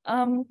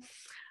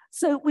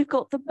 So we've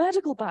got the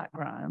medical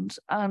background,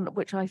 and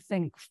which I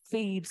think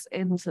feeds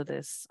into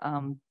this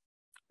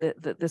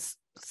this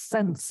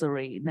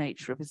sensory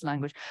nature of his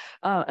language,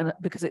 and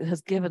because it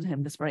has given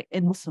him this very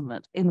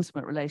intimate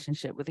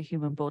relationship with the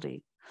human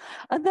body.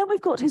 And then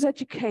we've got his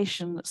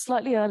education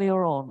slightly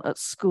earlier on at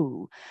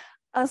school.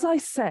 As I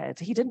said,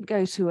 he didn't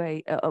go to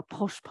a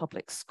posh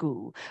public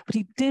school, but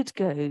he did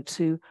go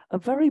to a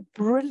very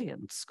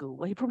brilliant school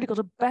where he probably got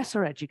a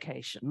better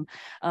education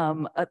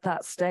at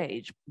that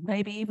stage,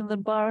 maybe even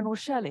than Byron or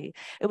Shelley.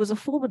 It was a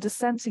former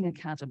dissenting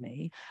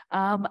academy,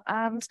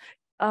 and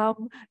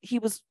he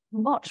was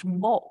much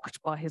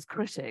mocked by his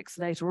critics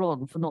later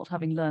on for not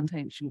having learned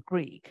ancient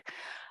Greek.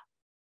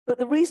 But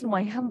the reason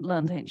why he hadn't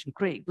learned ancient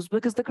Greek was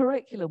because the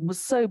curriculum was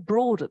so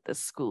broad at this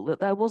school that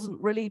there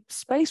wasn't really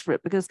space for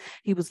it, because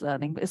he was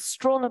learning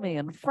astronomy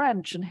and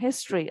French and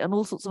history and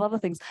all sorts of other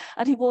things.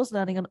 And he was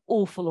learning an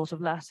awful lot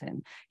of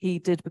Latin. He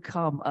did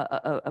become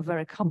a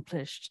very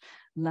accomplished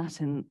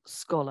Latin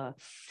scholar.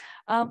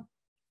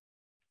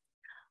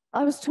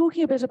 I was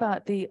talking a bit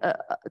about the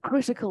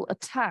critical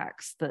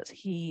attacks that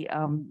he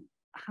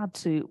had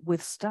to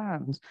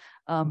withstand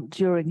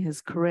during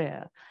his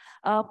career.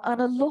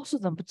 And a lot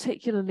of them,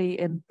 particularly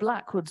in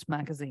Blackwood's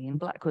magazine,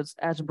 Blackwood's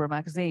Edinburgh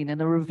magazine, in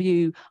a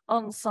review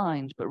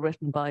unsigned but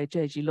written by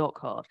J.G.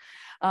 Lockhart,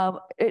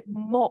 it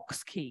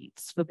mocks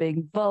Keats for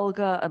being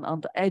vulgar and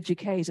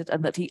undereducated,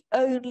 and that he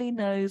only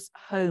knows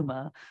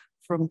Homer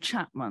from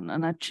Chapman.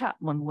 And now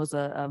Chapman was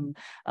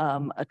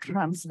a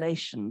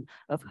translation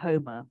of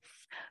Homer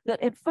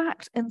that in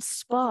fact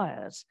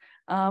inspired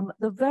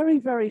the very,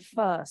 very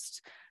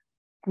first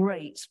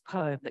great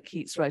poem that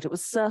Keats wrote. It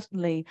was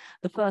certainly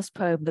the first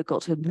poem that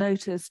got him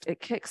noticed. It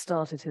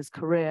kickstarted his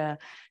career,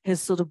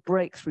 his sort of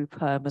breakthrough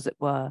poem, as it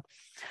were.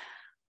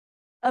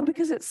 And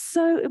because it's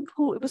so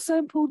important, it was so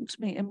important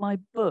to me in my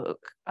book,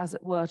 as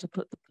it were, to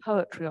put the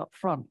poetry up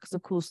front, because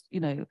of course,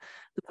 the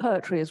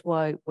poetry is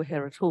why we're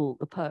here at all.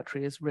 The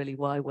poetry is really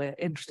why we're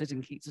interested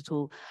in Keats at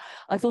all.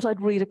 I thought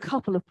I'd read a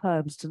couple of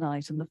poems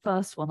tonight, and the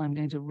first one I'm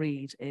going to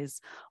read is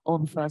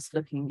On First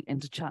Looking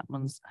into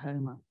Chapman's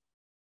Homer.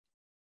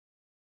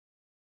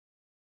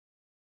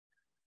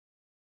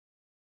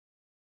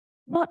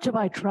 Much have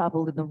I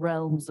travelled in the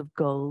realms of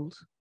gold,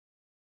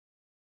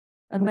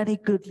 and many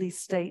goodly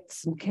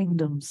states and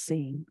kingdoms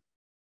seen.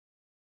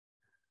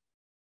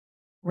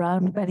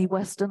 Round many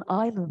western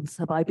islands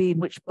have I been,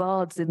 which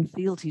bards in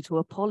fealty to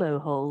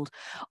Apollo hold.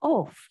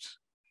 Oft,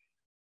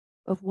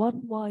 Of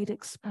one wide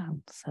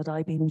expanse had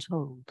I been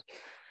told,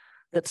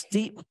 that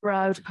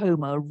deep-browed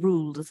Homer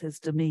ruled as his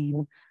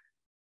demesne.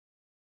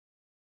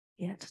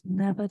 Yet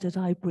never did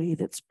I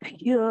breathe its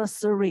pure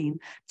serene,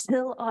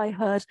 till I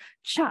heard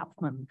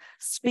Chapman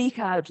speak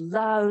out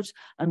loud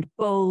and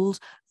bold.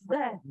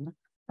 Then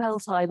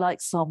felt I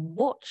like some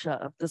watcher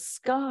of the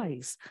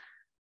skies,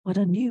 when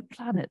a new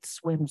planet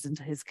swims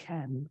into his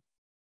ken.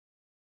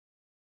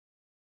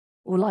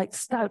 Or like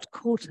stout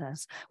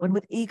Cortes, when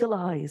with eagle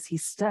eyes he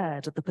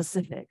stared at the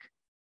Pacific.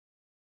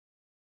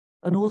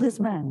 And all his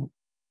men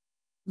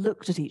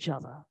looked at each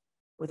other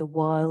with a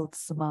wild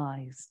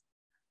surmise,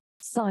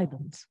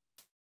 silent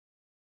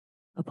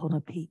upon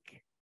a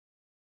peak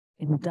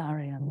in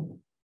Darien.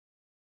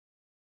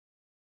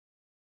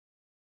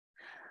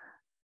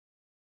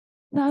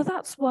 Now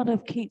that's one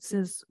of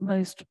Keats's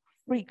most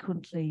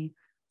frequently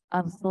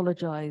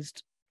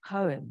anthologized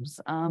poems.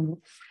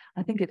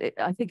 I think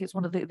it's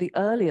one of the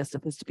earliest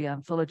of his to be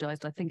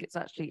anthologized. I think it's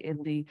actually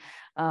in the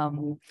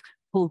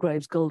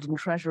Palgrave's Golden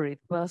Treasury,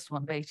 the first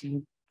one of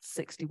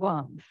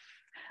 1861.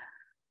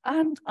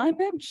 And I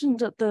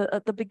mentioned at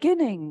the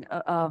beginning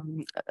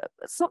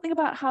something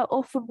about how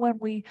often when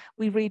we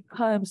read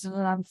poems in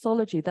an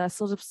anthology, they're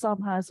sort of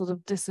somehow sort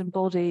of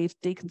disembodied,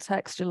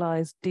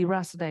 decontextualized,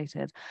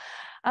 deracinated.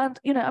 And,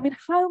 you know, I mean,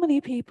 how many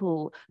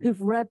people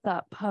who've read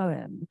that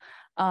poem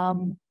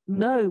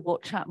know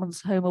what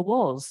Chapman's Homer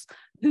was,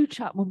 who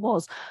Chapman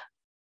was? To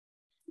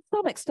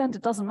some extent,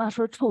 it doesn't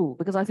matter at all,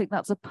 because I think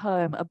that's a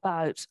poem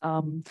about,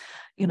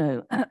 you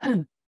know,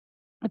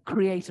 a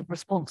creative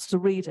response to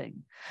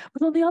reading.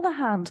 But on the other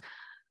hand,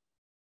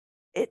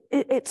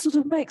 it sort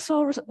of makes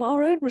our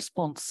own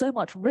response so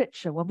much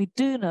richer when we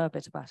do know a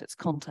bit about its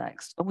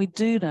context and we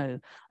do know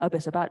a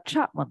bit about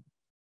Chapman.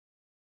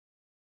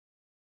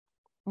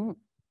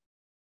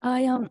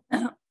 I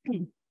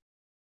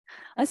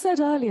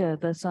said earlier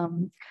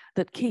that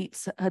that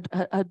Keats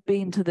had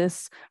been to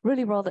this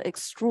really rather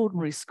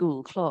extraordinary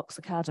school, Clark's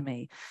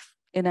Academy,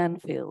 in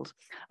Enfield.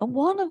 And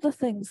one of the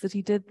things that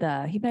he did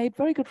there, he made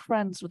very good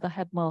friends with the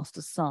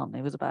headmaster's son.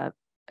 He was about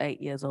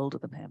 8 years older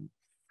than him.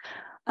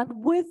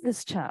 And with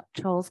this chap,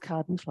 Charles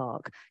Cowden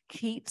Clarke,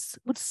 Keats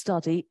would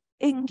study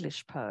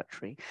English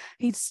poetry.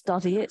 He'd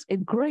study it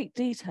in great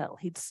detail.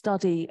 He'd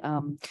study,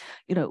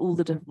 you know, all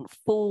the different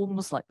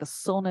forms like the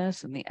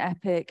sonnet and the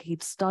epic.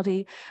 He'd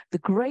study the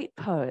great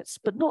poets,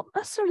 but not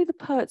necessarily the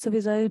poets of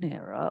his own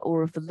era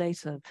or of the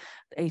later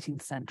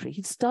 18th century.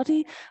 He'd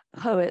study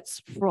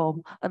poets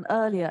from an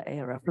earlier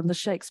era, from the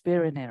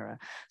Shakespearean era.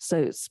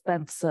 So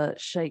Spenser,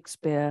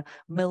 Shakespeare,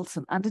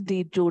 Milton, and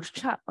indeed George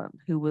Chapman,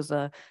 who was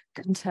a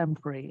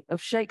contemporary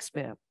of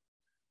Shakespeare.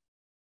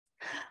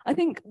 I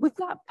think with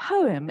that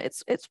poem,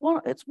 it's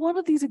one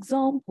of these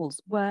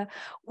examples where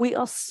we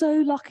are so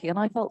lucky, and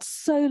I felt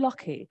so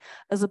lucky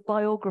as a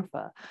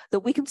biographer,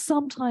 that we can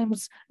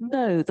sometimes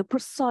know the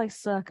precise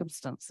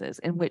circumstances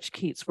in which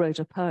Keats wrote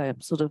a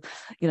poem, sort of,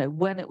 you know,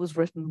 when it was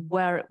written,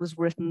 where it was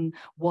written,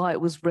 why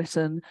it was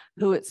written,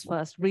 who its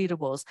first reader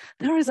was.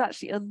 There is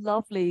actually a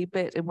lovely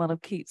bit in one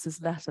of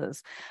Keats's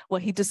letters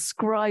where he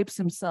describes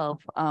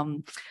himself.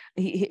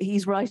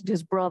 He's writing to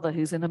his brother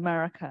who's in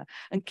America,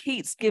 and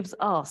Keats gives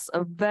us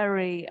a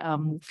very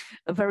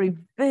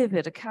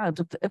vivid account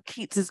of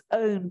Keats's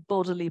own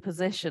bodily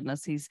position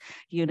as he's,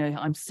 you know,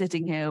 I'm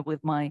sitting here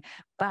with my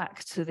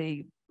back to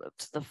the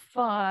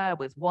fire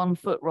with one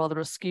foot rather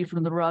askew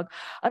from the rug.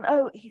 And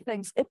oh, he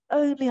thinks, if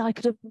only I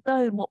could have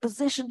known what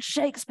position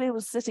Shakespeare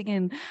was sitting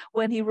in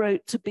when he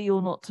wrote To Be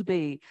or Not to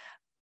Be.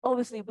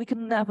 Obviously, we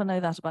can never know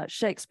that about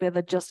Shakespeare.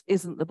 There just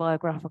isn't the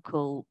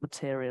biographical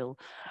material.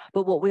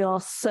 But what we are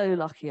so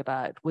lucky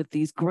about with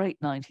these great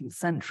 19th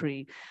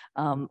century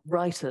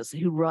writers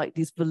who write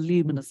these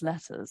voluminous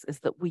letters is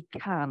that we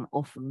can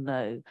often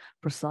know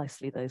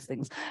precisely those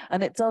things.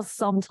 And it does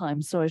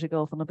sometimes, sorry to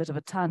go off on a bit of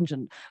a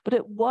tangent, but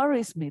it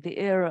worries me, the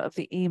era of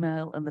the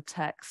email and the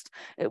text.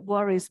 It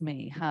worries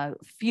me how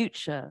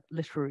future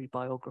literary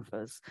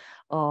biographers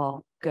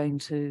are going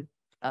to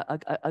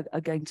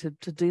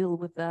deal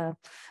with their,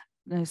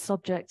 you know,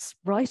 subjects'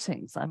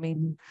 writings. I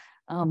mean,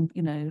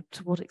 you know,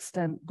 to what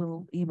extent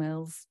will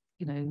emails,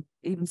 you know,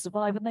 even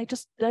survive? And they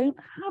just don't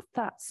have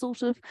that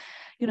sort of,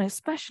 you know,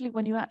 especially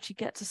when you actually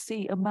get to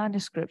see a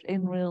manuscript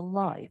in real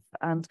life,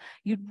 and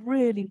you'd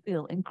really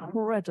feel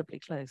incredibly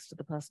close to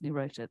the person who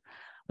wrote it.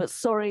 But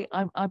sorry,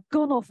 I've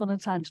gone off on a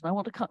tangent. I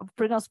want to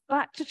bring us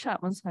back to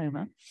Chapman's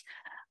Homer,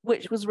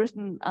 which was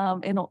written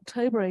in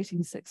October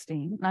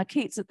 1816. Now,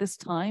 Keats at this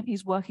time,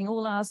 he's working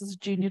all hours as a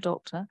junior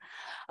doctor.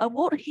 And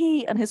what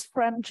he and his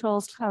friend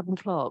Charles Cowden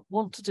Clarke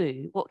want to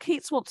do, what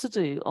Keats wants to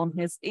do on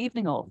his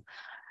evening off,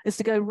 is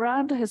to go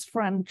round to his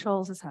friend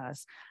Charles's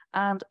house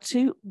and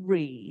to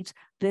read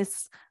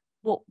this,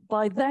 what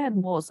by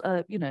then was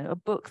a, you know, a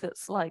book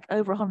that's like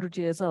over 100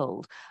 years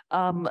old,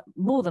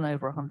 more than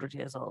over 100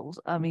 years old.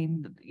 I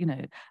mean, you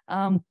know,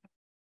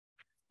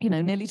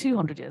 nearly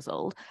 200 years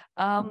old.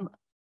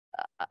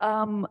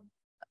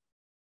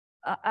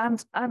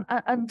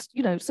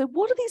 you know, so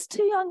what are these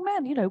two young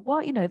men, you know,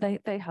 why, you know,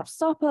 they have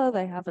supper,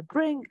 they have a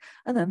drink,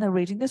 and then they're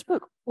reading this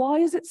book. Why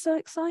is it so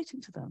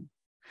exciting to them?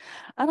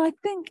 And I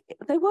think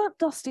they weren't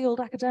dusty old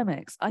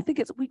academics. I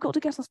think we've got to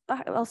get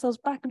ourselves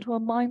back into a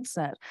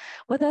mindset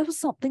where there was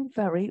something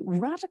very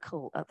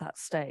radical at that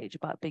stage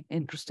about being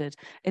interested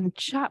in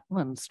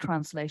Chapman's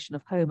translation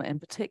of Homer in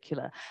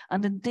particular,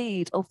 and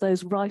indeed of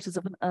those writers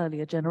of an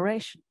earlier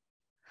generation.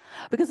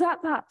 Because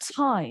at that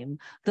time,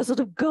 the sort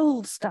of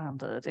gold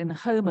standard in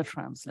Homer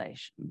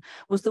translation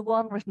was the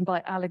one written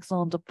by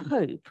Alexander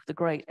Pope, the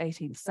great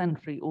 18th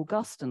century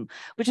Augustan,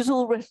 which is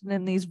all written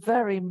in these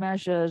very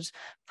measured,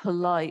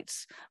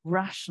 polite,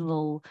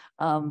 rational,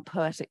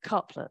 poetic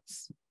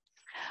couplets.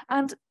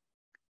 And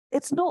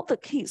it's not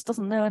that Keats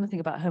doesn't know anything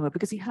about Homer,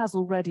 because he has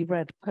already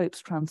read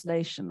Pope's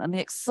translation, and the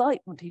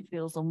excitement he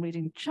feels on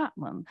reading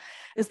Chapman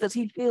is that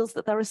he feels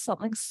that there is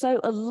something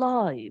so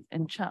alive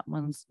in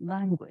Chapman's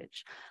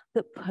language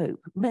that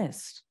Pope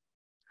missed.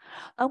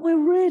 And we're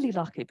really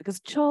lucky because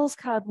Charles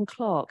Cowden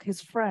Clarke,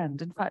 his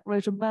friend, in fact,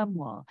 wrote a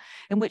memoir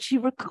in which he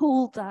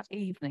recalled that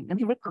evening, and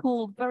he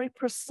recalled very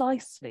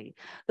precisely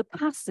the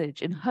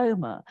passage in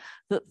Homer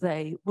that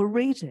they were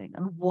reading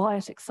and why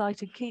it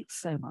excited Keats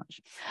so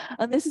much.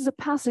 And this is a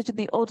passage in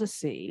the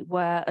Odyssey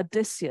where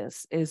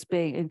Odysseus is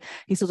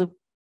he sort of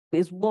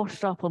is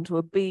washed up onto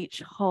a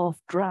beach, half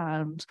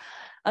drowned.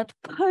 And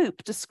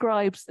Pope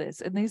describes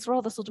this in these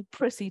rather sort of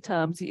pretty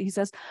terms. He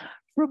says,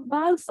 "From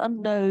mouth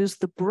and nose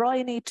the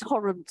briny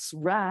torrents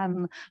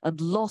ran,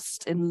 and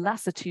lost in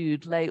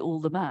lassitude lay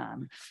all the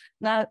man."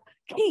 Now,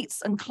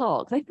 Keats and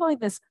Clarke, they find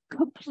this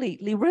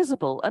completely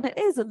risible, and it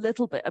is a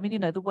little bit, I mean, you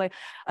know, the way,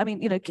 I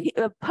mean, you know,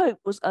 Pope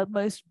was a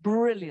most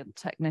brilliant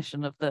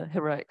technician of the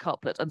heroic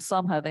couplet, and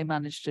somehow they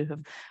managed to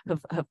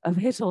have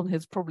hit on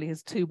probably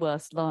his two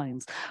worst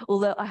lines.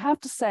 Although I have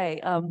to say,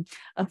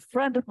 a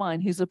friend of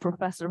mine who's a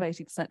professor of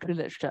 18th century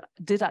literature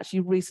did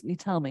actually recently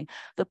tell me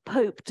that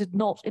Pope did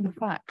not, in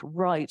fact,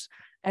 write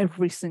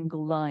every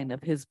single line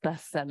of his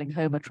best-selling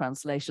Homer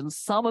translation.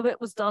 Some of it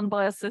was done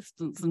by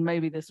assistants, and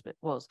maybe this bit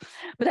was.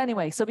 But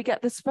anyway, so we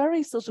get this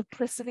very sort of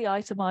prettily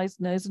itemized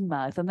nose and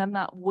mouth, and then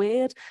that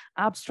weird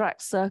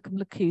abstract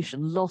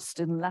circumlocution, "lost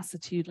in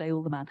lassitude lay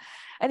all the man."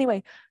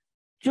 Anyway,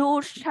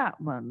 George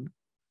Chapman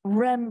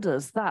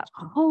renders that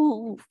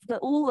all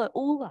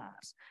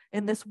that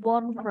in this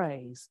one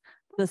phrase: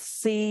 "The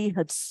sea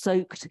had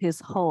soaked his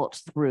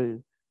heart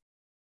through."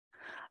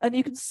 And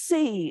you can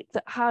see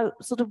that how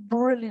sort of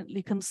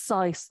brilliantly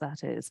concise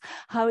that is,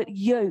 how it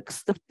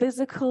yokes the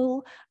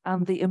physical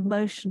and the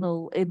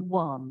emotional in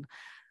one.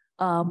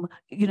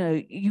 You know,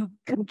 you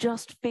can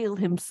just feel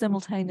him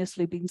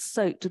simultaneously being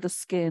soaked to the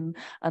skin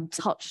and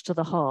touched to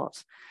the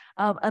heart.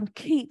 And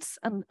Keats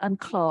and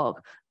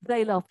Clarke,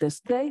 they love this.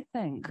 They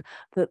think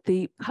that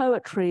the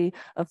poetry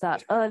of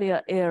that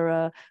earlier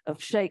era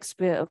of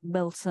Shakespeare, of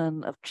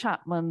Milton, of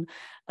Chapman,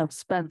 of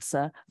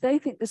Spenser, they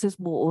think this is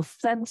more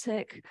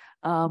authentic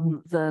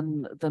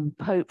than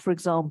Pope, for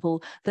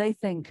example. They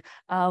think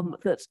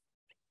that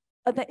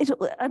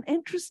and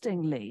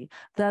interestingly,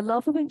 their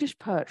love of English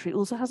poetry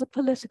also has a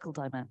political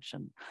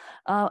dimension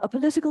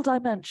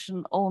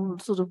on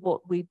sort of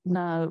what we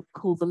now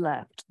call the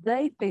left.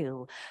 They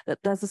feel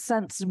that there's a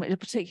sense in which,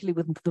 particularly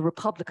with the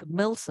Republic of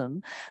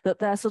Milton, that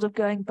they're sort of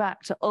going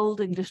back to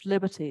old English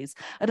liberties.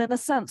 And in a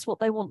sense, what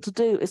they want to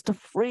do is to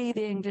free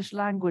the English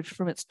language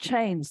from its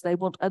chains. They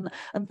want, and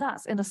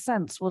that's in a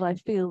sense what I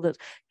feel that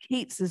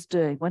Keats is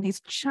doing when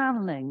he's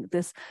channeling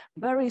this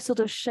very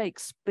sort of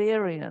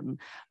Shakespearean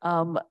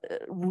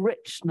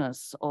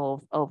richness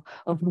of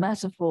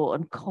metaphor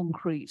and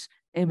concrete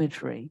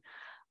imagery.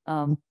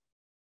 As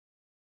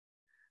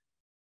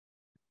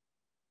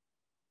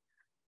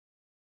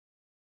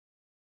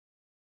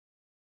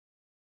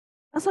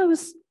I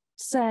was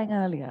saying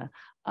earlier,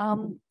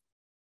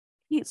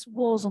 Keats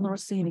was on the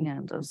receiving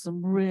end of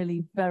some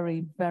really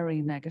very,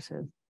 very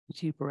negative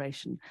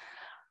vituperation.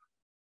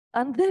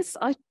 And this,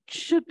 I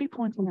should be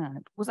pointing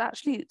out, was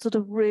actually sort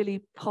of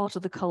really part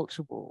of the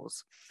culture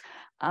wars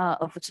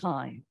of the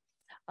time.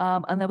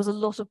 And there was a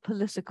lot of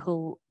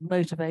political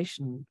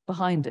motivation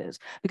behind it,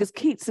 because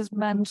Keats's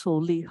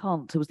mentor, Leigh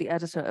Hunt, who was the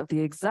editor of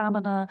The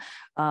Examiner,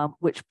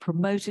 which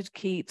promoted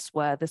Keats,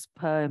 where this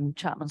poem,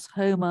 Chapman's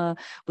Homer,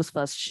 was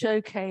first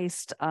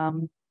showcased,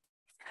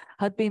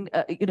 had been,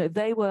 you know,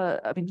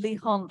 Leigh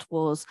Hunt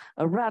was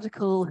a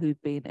radical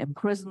who'd been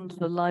imprisoned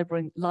for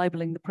libeling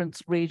the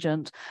Prince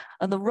Regent,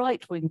 and the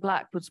right-wing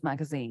Blackwoods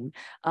magazine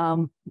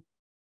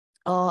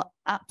are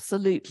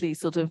absolutely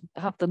sort of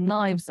have the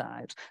knives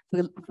out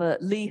for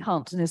Leigh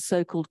Hunt and his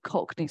so-called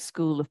Cockney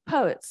school of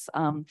poets,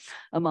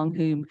 among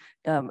whom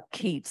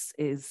Keats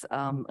is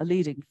a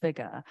leading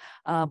figure,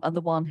 and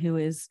the one who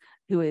is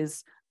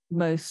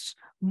most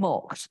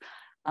mocked.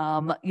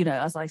 You know,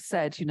 as I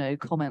said, you know,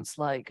 comments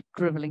like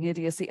driveling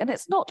idiocy. And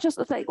it's not just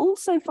that they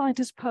also find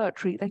his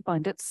poetry, they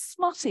find it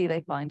smutty,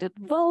 they find it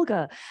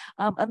vulgar,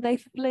 and they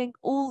fling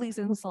all these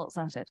insults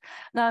at it.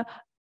 Now,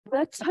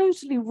 they're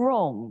totally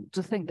wrong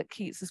to think that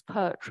Keats's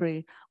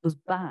poetry was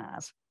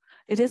bad.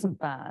 It isn't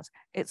bad.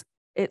 It's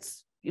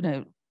you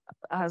know,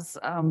 as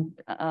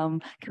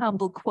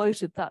Campbell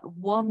quoted that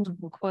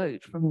wonderful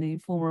quote from the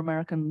former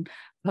American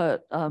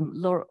poet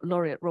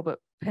laureate Robert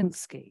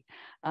Pinsky,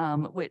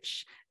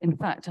 which in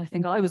fact I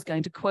think I was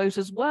going to quote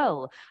as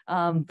well,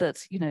 that,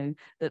 you know,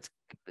 that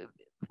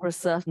for a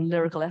certain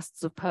lyrical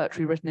essence of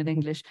poetry written in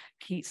English,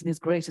 Keats in his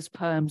greatest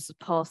poems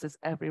surpasses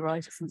every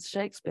writer since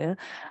Shakespeare.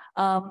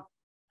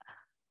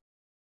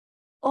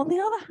 On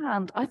the other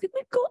hand, I think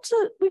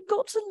we've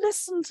got to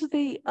listen to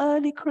the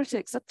early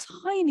critics a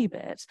tiny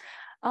bit,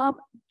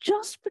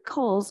 just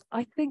because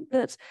I think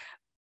that,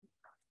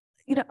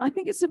 you know, I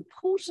think it's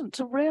important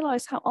to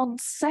realize how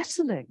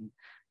unsettling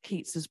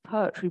Keats's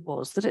poetry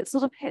was, that it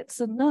sort of hits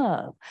a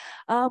nerve,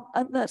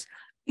 and that,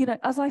 you know,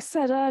 as I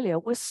said earlier,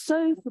 we're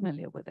so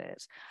familiar with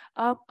it.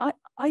 I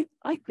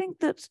think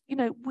that, you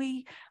know,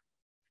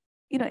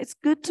 it's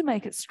good to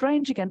make it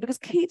strange again, because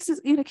Keats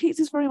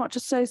is very much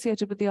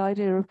associated with the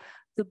idea of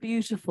the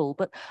beautiful,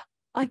 but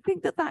I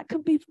think that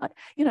can be,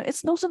 you know,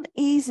 it's not an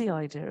easy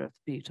idea of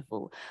the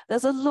beautiful.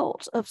 There's a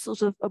lot of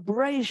sort of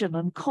abrasion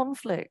and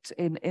conflict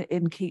in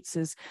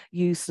Keats's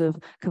use of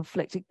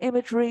conflicting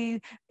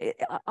imagery.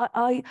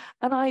 I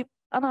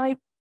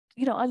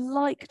you know, I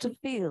like to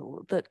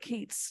feel that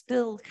Keats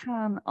still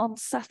can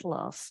unsettle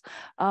us.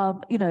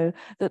 You know,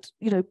 that,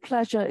 you know,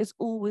 pleasure is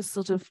always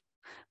sort of,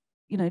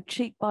 you know,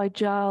 cheek by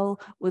jowl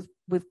with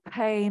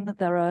pain.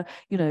 There are,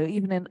 you know,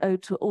 even in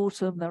Ode to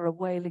Autumn, there are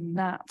wailing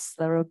gnats,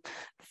 there are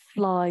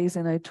flies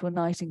in Ode to a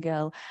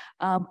Nightingale.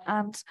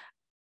 And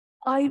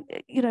I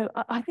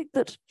think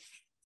that,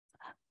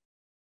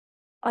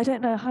 I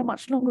don't know how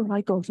much longer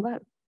I got,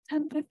 about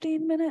 10,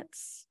 15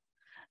 minutes.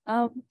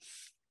 10,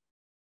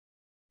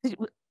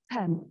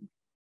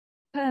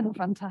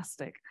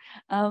 fantastic.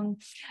 One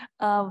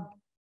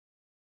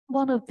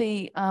of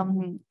the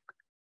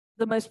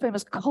most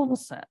famous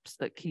concepts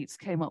that Keats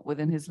came up with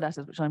in his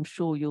letters, which I'm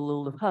sure you'll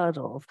all have heard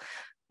of,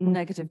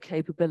 negative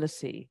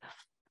capability,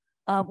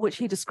 which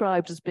he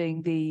described as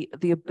being the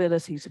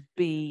ability to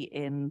be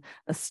in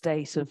a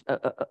state of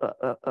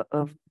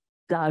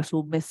doubt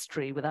or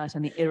mystery without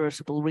any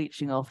irritable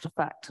reaching after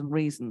fact and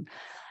reason.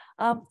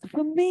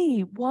 For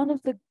me, one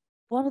of the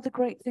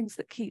great things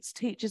that Keats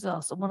teaches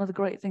us, and one of the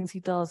great things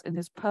he does in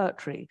his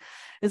poetry,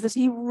 is that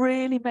he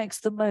really makes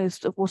the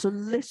most of what a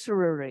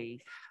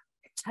literary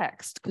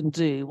text can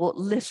do, what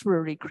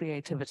literary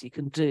creativity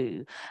can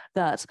do,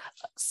 that,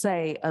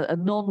 say, a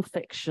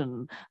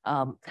non-fiction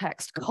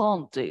text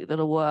can't do, that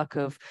a work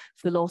of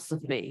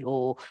philosophy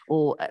or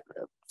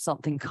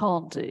something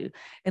can't do.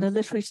 In a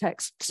literary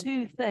text,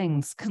 two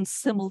things can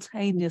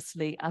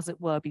simultaneously, as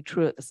it were, be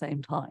true at the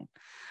same time.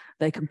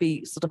 They can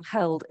be sort of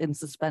held in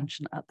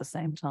suspension at the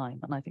same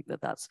time. And I think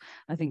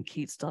I think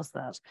Keats does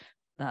that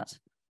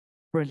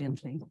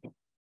brilliantly.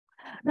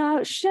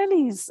 Now,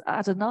 Shelley's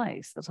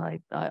Adonais that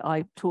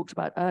I talked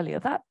about earlier,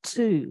 that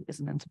too is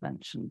an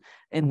intervention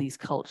in these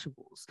culture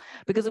wars.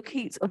 Because of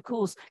Keats, of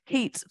course,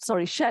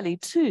 Shelley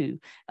too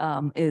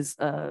is,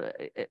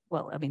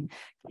 well, I mean,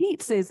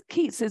 Keats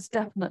is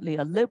definitely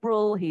a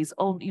liberal. He's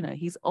on, you know,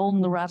 he's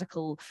on the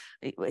radical,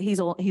 he's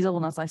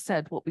on, as I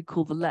said, what we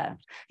call the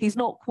left. He's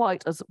not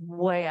quite as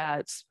way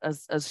out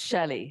as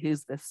Shelley,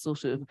 who's this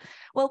sort of,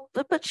 well,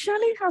 but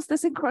Shelley has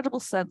this incredible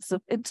sense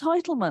of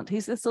entitlement.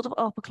 He's this sort of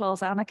upper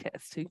class anarchist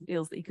who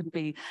feels that he can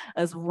be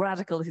as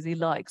radical as he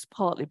likes,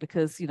 partly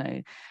because, you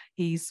know,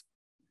 he's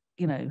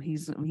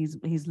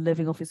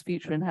living off his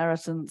future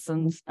inheritance,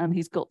 and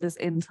he's got this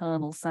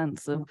internal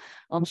sense of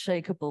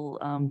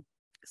unshakable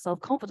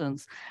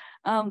self-confidence.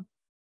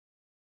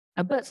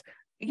 But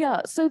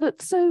yeah, so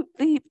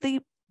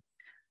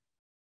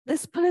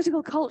this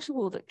political culture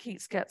war that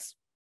Keats gets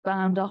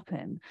bound up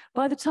in,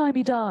 by the time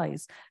he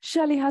dies,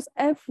 Shelley has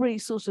every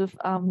sort of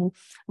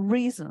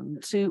reason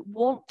to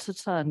want to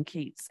turn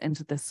Keats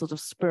into this sort of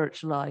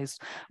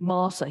spiritualized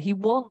martyr. He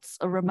wants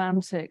a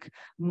romantic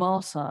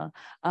martyr,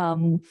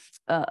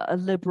 a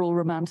liberal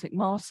romantic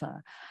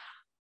martyr.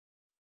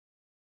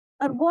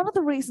 And one of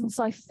the reasons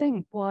I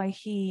think why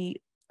he,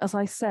 as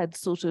I said,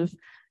 sort of,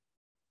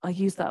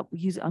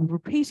 I'm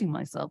repeating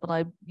myself, but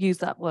I use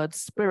that word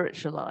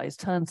spiritualize,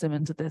 turns him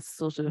into this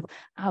sort of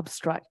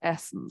abstract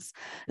essence,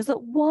 is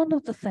that one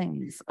of the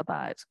things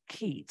about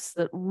Keats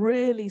that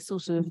really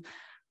sort of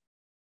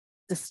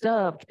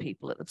disturbed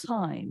people at the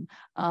time,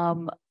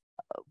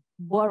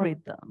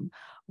 worried them,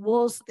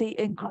 was the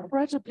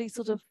incredibly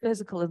sort of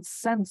physical and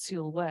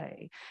sensual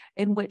way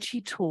in which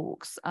he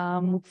talks,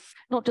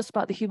 not just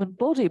about the human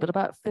body, but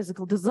about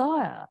physical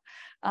desire.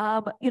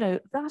 You know,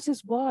 that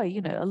is why, you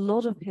know, a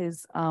lot of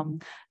his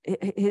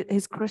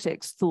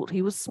critics thought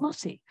he was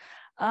smutty.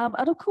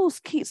 And of course,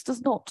 Keats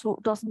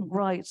doesn't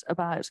write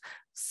about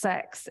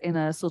sex in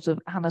a sort of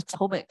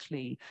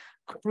anatomically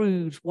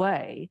crude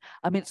way.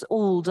 I mean, it's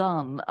all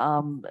done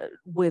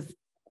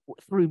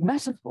through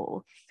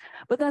metaphor,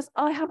 but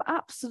I have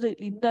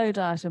absolutely no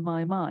doubt in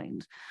my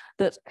mind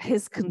that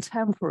his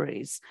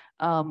contemporaries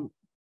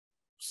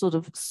sort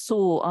of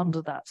saw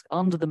under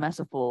the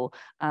metaphor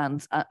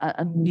and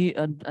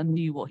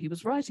knew what he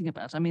was writing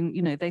about. I mean,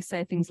 you know, they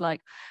say things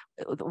like,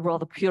 a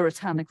rather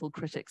puritanical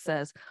critic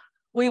says,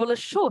 We will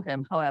assure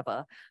him,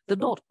 however, that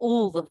not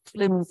all the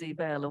flimsy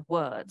veil of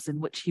words in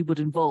which he would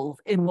involve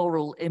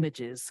immoral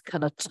images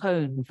can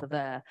atone for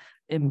their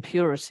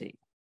impurity.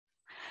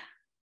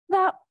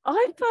 Now,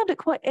 I found it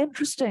quite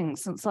interesting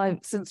since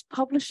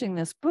publishing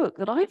this book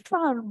that I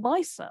found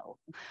myself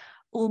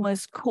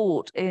almost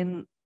caught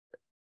in,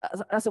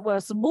 as it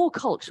were, some more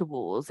culture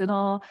wars in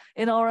our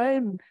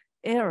own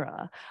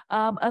era,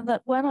 and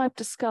that when I've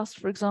discussed,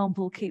 for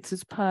example,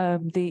 Keats's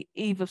poem "The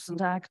Eve of St.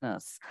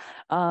 Agnes,"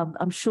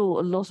 I'm sure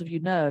a lot of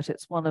you know it.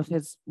 It's one of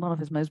his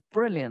most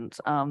brilliant,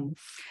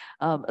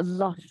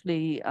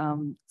 lushly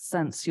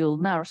sensual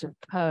narrative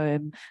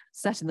poem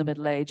set in the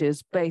Middle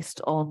Ages, based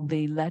on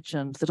the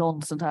legend that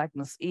on St.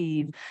 Agnes'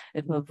 Eve,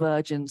 if a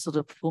virgin sort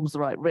of performs the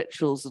right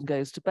rituals and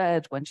goes to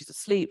bed, when she's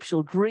asleep,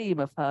 she'll dream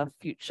of her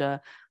future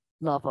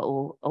lover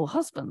or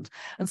husband.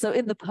 And so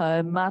in the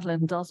poem,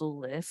 Madeline does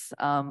all this,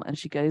 and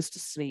she goes to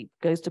sleep,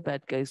 goes to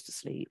bed, goes to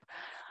sleep.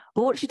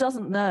 But what she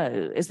doesn't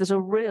know is that a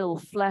real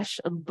flesh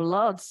and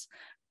blood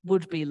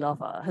would-be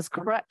lover has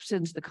crept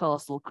into the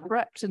castle,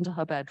 crept into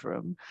her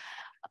bedroom,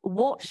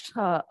 watched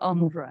her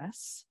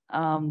undress,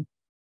 and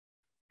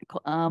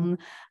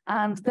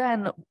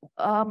then,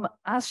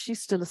 as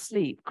she's still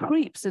asleep,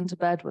 creeps into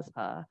bed with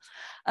her.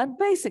 And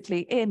basically,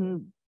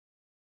 in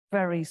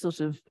very sort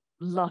of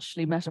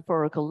lushly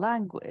metaphorical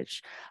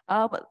language,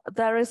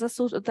 there is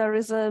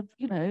a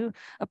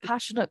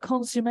passionate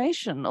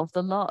consummation of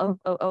the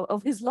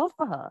of his love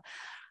for her.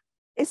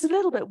 It's a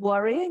little bit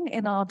worrying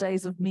in our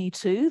days of Me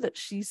Too that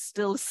she's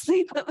still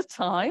asleep at the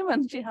time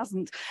and she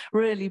hasn't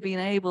really been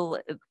able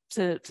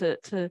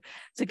to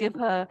give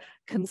her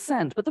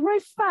consent. But the very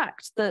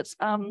fact that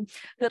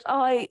that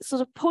I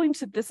sort of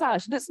pointed this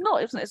out, and it's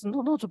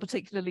not a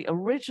particularly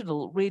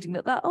original reading,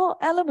 that there are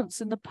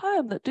elements in the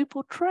poem that do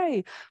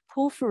portray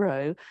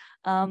Porphyro,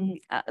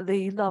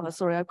 the lover.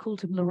 Sorry, I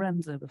called him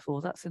Lorenzo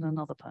before. That's in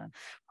another poem.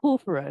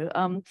 Porphyro.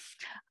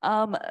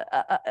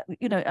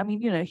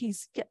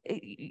 He's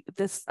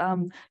this.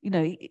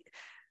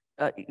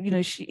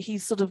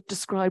 He's sort of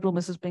described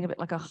almost as being a bit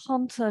like a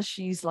hunter.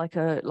 She's like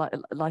a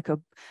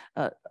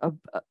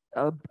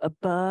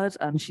bird,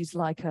 and she's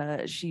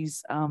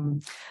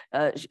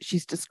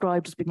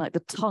described as being like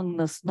the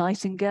tongueless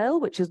nightingale,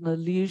 which is an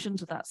allusion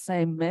to that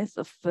same myth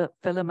of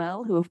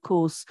Philomel, who of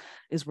course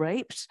is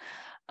raped.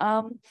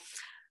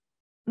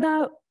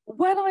 Now,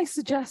 when I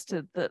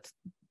suggested that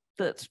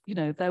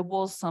there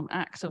was some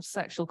act of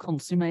sexual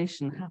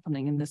consummation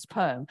happening in this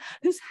poem,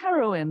 whose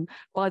heroine,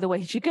 by the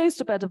way, she goes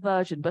to bed a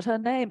virgin, but her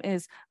name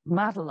is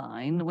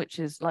Madeline, which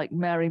is like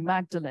Mary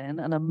Magdalene,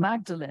 and a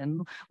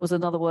Magdalene was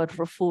another word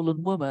for a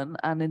fallen woman.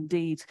 And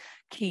indeed,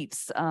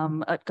 Keats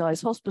at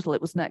Guy's Hospital,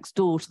 it was next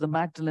door to the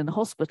Magdalene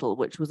Hospital,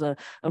 which was a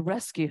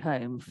rescue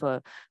home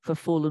for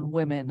fallen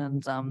women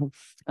and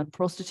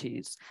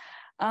prostitutes.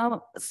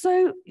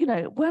 So,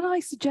 when I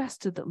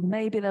suggested that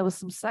maybe there was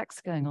some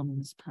sex going on in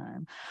this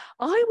poem,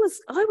 I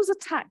was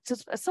attacked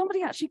as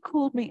somebody actually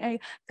called me a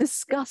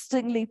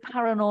disgustingly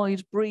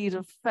paranoid breed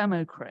of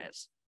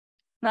femocrit.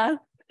 Now,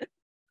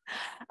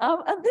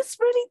 and this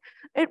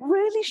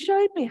really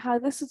showed me how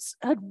this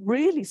had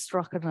really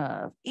struck a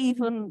nerve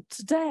even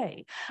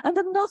today. And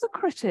another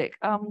critic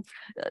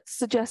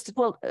suggested,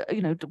 was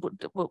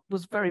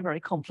very, very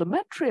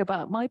complimentary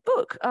about my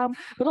book,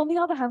 but on the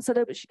other hand said,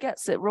 oh, but she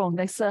gets it wrong.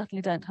 They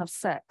certainly don't have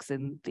sex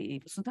in The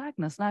Eve of St.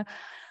 Agnes. Now,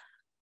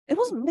 it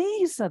wasn't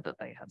me who said that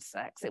they had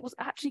sex. It was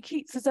actually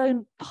Keats's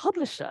own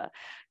publisher,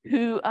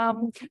 who,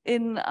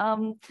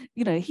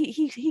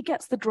 he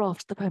gets the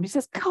draft of the poem. He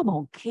says, "Come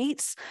on,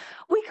 Keats,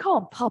 we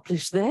can't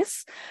publish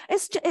this.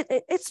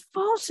 It's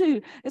far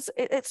too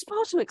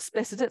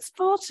explicit. It's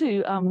far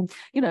too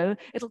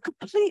it'll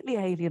completely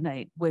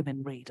alienate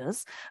women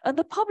readers." And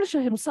the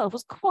publisher himself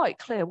was quite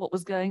clear what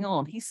was going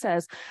on. He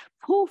says,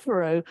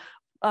 Porphyro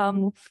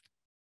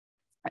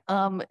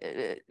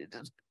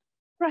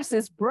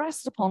presses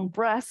breast upon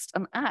breast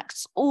and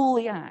acts all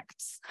the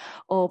acts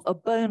of a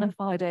bona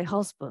fide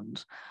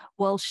husband,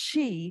 while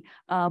she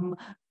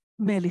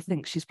merely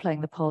thinks she's playing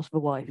the part of a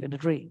wife in a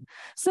dream.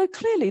 So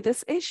clearly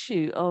this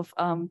issue of,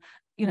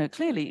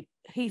 clearly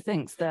he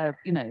thinks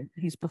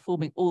he's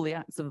performing all the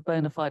acts of a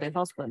bona fide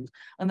husband,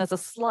 and there's a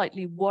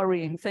slightly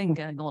worrying thing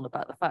going on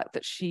about the fact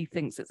that she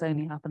thinks it's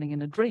only happening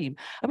in a dream.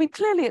 I mean,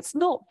 clearly it's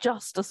not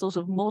just a sort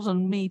of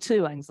modern Me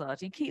Too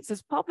anxiety.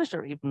 Keats's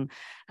publisher even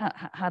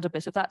had a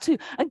bit of that too.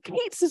 And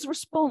Keats's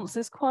response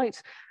is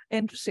quite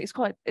interesting. It's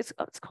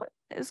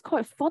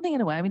quite funny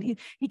in a way. I mean,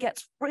 he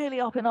gets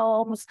really up in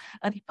arms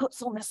and he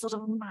puts on this sort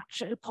of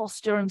macho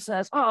posture and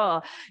says,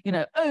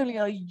 only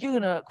a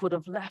eunuch would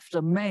have left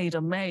a maid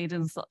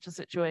in such a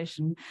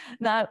situation.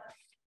 Now,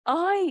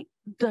 I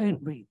don't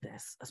read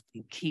this as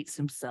being Keats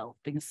himself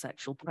being a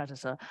sexual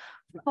predator.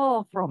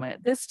 Far from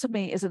it. This to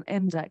me is an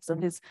index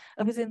of his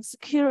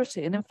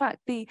insecurity. And in fact,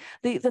 the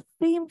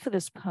theme for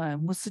this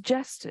poem was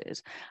suggested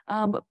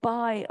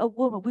by a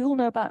woman. We all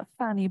know about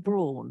Fanny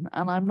Brawne,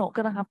 and I'm not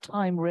going to have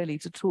time really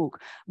to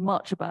talk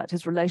much about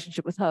his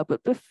relationship with her.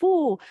 But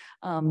before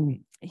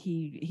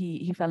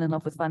he fell in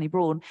love with Fanny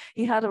Brawne,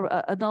 he had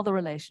another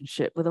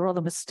relationship with a rather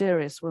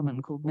mysterious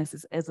woman called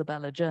Mrs.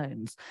 Isabella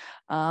Jones,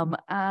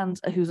 and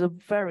who's a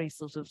very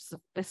sort of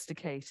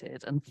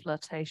sophisticated and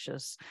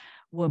flirtatious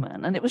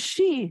woman. And it was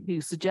she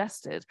who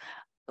suggested,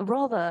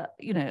 rather,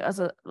 you know,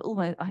 as a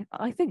almost,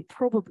 I think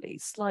probably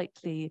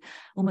slightly,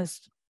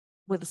 almost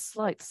with a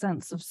slight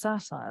sense of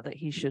satire, that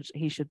he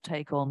should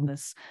take on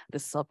this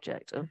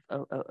subject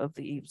of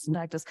the Eves and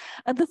Agnes.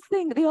 And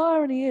the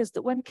irony is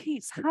that when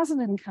Keats has an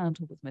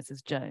encounter with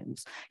Mrs.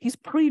 Jones, he's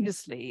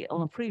previously,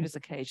 on a previous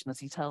occasion, as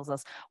he tells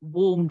us,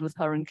 warmed with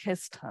her and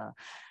kissed her.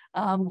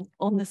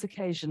 On this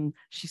occasion,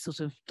 she sort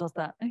of does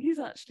that, and he's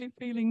actually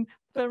feeling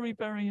very,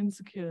 very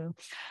insecure.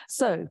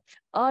 So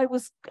I'm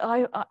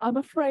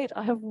afraid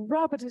I have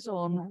rabbited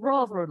on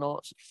rather a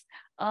lot.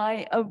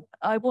 I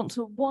want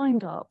to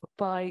wind up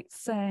by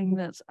saying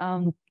that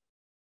I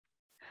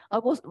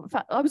was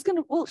going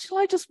to, well, shall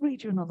I just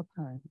read you another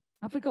poem?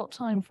 Have we got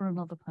time for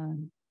another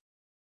poem?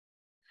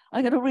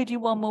 I'm going to read you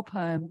one more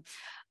poem.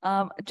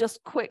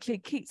 Just quickly,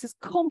 Keats's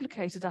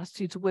complicated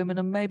attitude to women,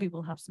 and maybe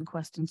we'll have some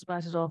questions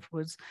about it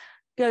afterwards,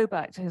 go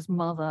back to his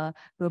mother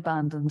who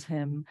abandoned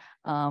him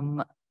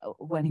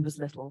when he was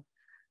little.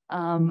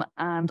 And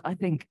I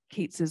think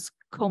Keats's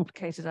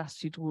complicated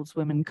attitude towards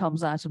women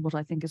comes out in what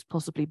I think is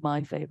possibly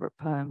my favorite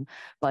poem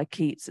by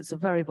Keats. It's a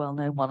very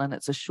well-known one, and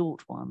it's a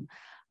short one.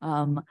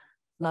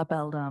 La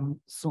Belle Dame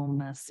sans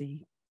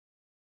Merci.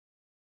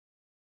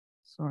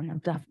 Sorry, I'm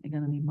definitely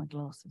going to need my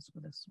glasses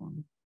for this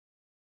one.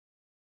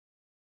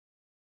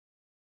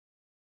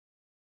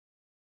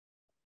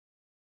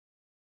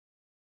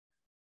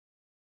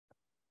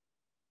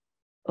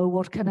 Oh,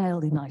 what can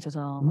ail thee, knight at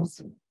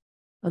arms,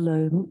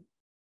 alone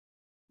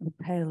and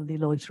palely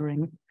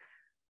loitering?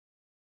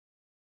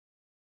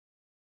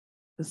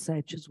 The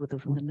sedge is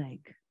withered from the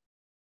lake,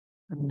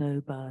 and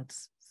no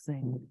birds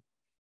sing.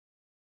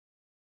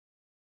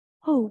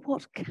 Oh,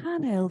 what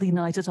can ail thee,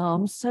 knight at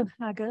arms, so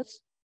haggard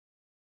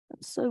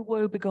and so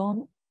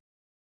woe-begone?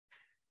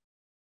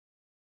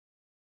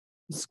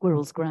 The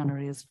squirrel's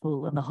granary is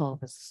full, and the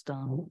harvest's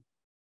done.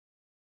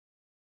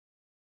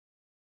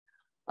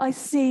 I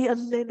see a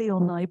lily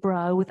on thy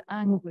brow with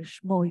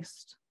anguish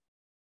moist,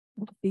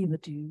 and fever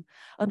dew,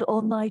 and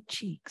on thy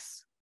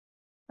cheeks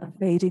a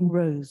fading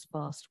rose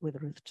fast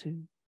withereth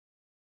too.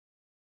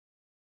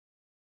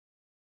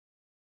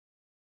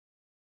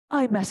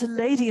 I met a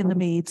lady in the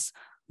meads,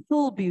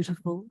 full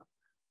beautiful,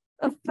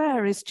 a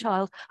fairy's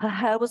child. Her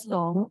hair was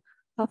long,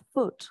 her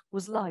foot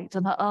was light,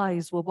 and her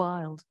eyes were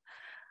wild.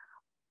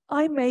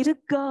 I made a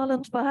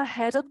garland for her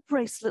head, and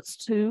bracelets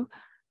too,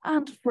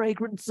 and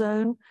fragrant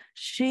zone.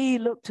 She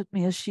looked at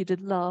me as she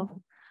did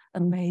love,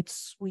 and made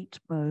sweet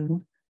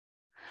moan.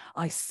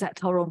 I set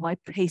her on my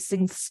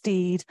pacing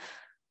steed,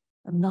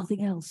 and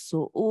nothing else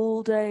saw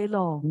all day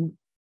long.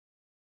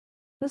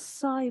 The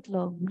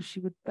sidelong she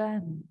would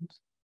bend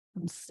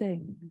and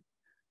sing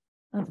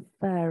a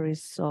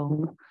fairy's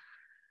song.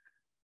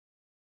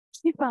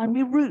 She found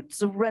me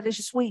roots of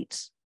relish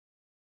sweet,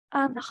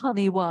 and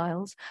honey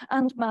wild,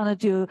 and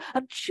manadure,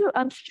 and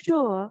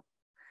sure,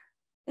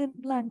 in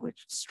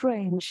language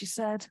strange, she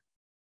said,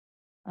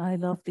 I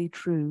love thee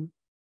true.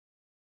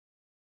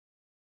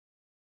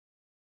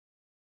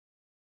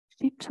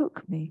 She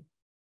took me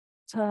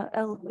to her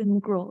elfin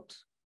grot,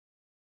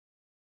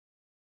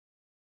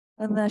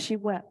 and there she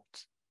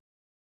wept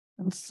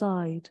and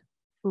sighed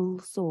full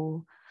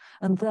sore,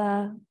 and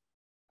there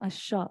I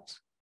shut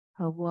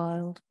her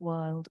wild,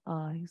 wild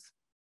eyes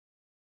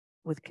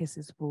with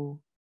kisses for.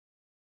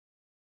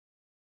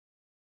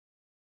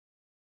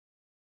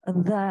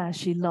 And there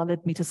she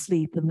lulled me to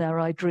sleep, and there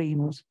I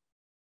dreamed.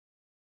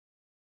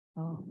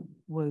 Oh,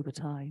 woe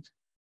betide,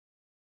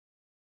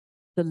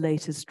 the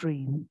latest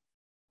dream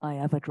I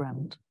ever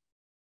dreamt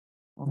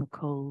on the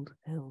cold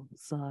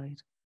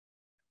hillside.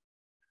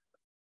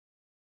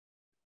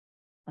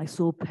 I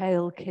saw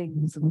pale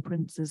kings and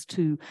princes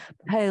too,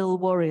 pale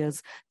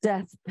warriors,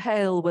 death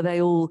pale were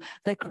they all.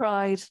 They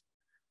cried,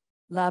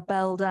 La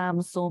Belle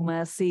Dame sans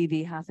Merci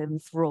thee hath in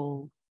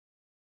thrall.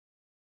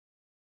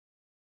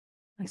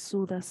 I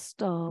saw their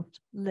starved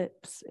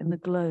lips in the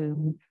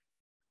gloam,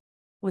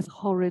 with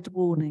horrid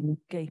warning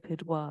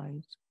gaped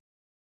wide.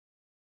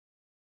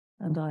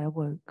 And I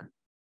awoke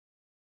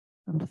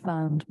and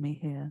found me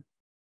here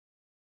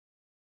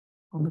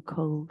on the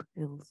cold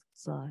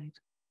hillside.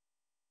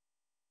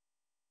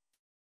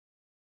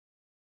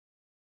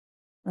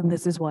 And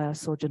this is why I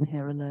sojourn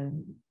here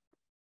alone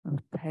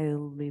and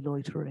palely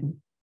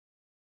loitering,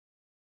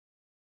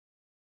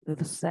 though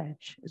the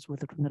sedge is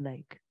withered from the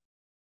lake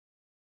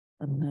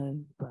and no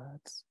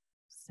birds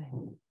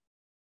sing.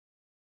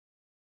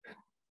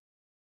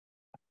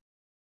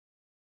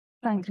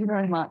 Thank you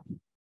very much.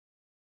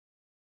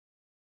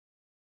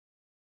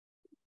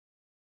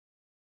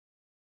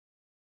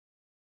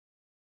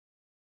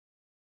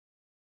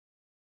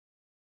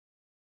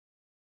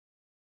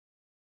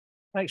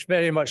 Thanks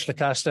very much,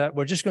 Lucasta.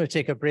 We're just going to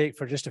take a break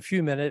for just a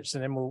few minutes,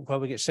 and then while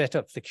we get set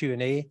up for the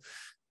Q&A.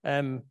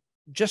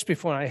 Just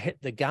before I hit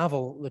the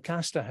gavel,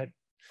 Lucasta had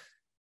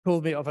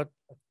told me of a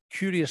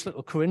curious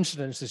little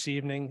coincidence this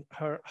evening.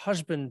 Her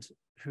husband,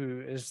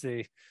 who is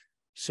the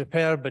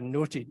superb and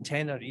noted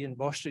tenor Ian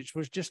Bostridge,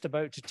 was just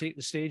about to take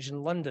the stage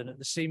in London at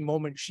the same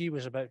moment she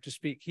was about to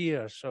speak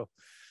here. So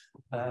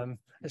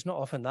it's not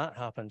often that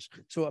happens.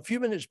 So a few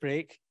minutes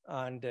break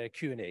and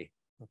Q&A.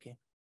 Okay.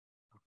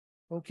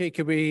 Okay,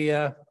 could we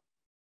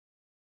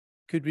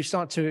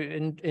start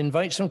to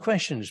invite some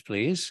questions,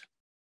 please?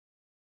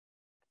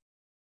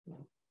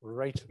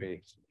 Right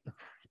away.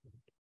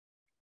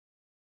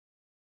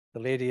 The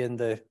lady in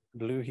the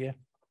blue here.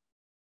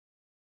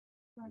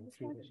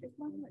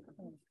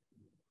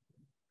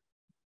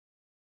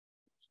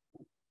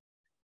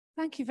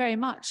 Thank you very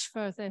much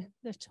for the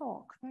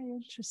talk. Very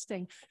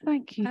interesting.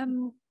 Thank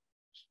you.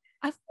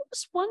 I've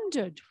always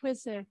wondered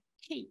whether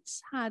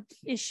Keats had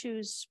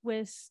issues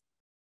with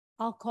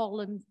alcohol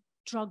and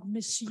drug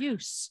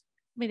misuse.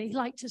 I mean, he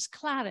liked his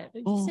claret.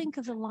 If you think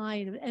of the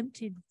line of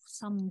emptied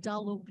some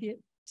dull opiate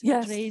to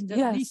the drain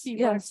that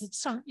leafy words had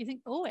sunk, you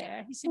think, oh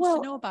yeah, he seems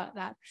to know about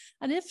that.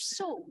 And if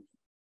so,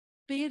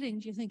 bearing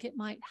do you think it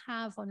might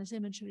have on his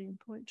imagery and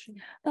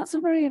poetry? That's a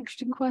very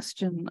interesting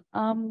question.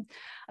 I mean,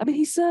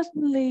 he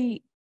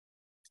certainly,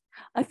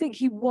 I think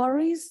he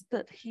worries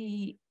that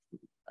he,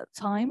 at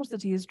times,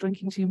 that he is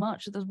drinking too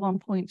much. There's one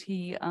point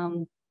he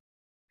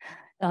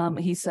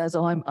says,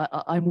 "Oh,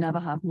 I'm never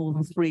have more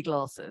than 3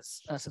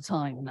 glasses at a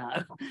time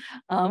now,"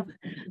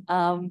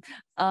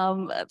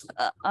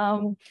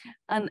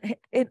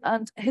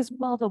 and his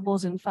mother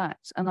was in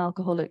fact an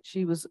alcoholic.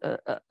 She was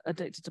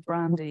addicted to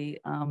brandy.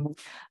 I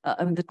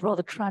mean, the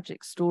rather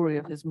tragic story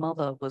of his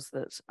mother was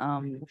that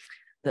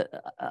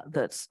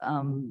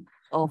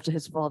after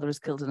his father is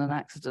killed in an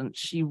accident,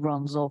 she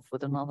runs off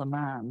with another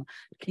man.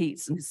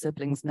 Keats and his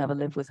siblings never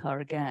live with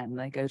her again.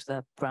 They go to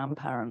their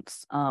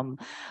grandparents.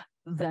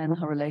 Then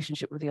her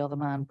relationship with the other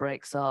man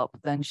breaks up.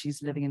 Then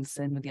she's living in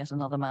sin with yet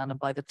another man. And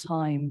by the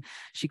time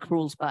she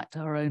crawls back to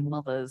her own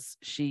mother's,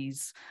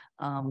 she's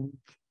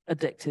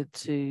addicted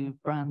to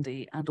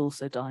brandy and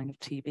also dying of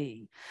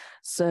TB.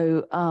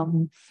 So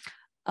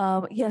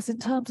yes, in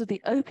terms of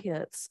the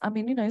opiates, I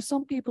mean, you know,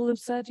 some people have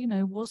said, you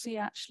know, was he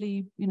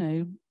actually, you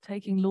know,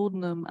 taking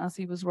laudanum as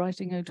he was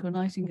writing Ode to a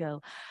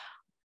Nightingale?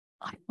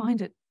 I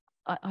find it,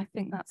 I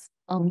think that's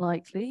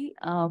unlikely.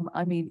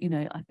 I mean, you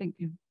know, I think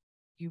you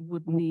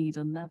would need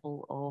a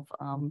level of,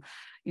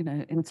 you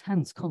know,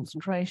 intense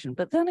concentration.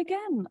 But then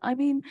again, I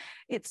mean,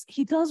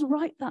 he does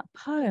write that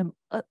poem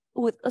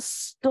with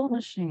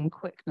astonishing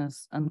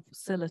quickness and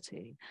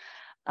facility.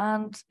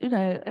 And, you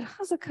know, it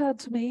has occurred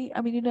to me,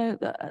 I mean, you know,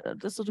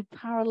 the sort of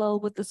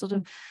parallel with the sort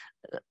of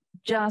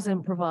jazz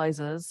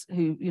improvisers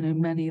who, you know,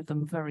 many of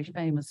them very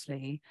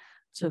famously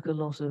took a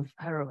lot of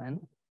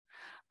heroin.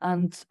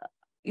 And,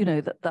 you know,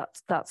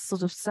 that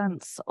sort of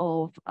sense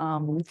of,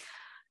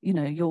 you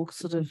know, you're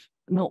sort of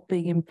not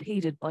being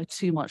impeded by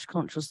too much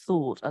conscious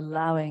thought,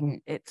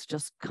 allowing it to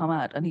just come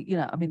out. And, you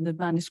know, I mean, the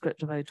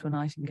manuscript of Ode to a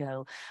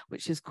Nightingale,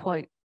 which is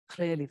quite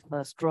clearly the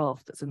first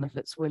draft that's in the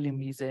Fitzwilliam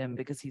Museum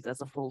because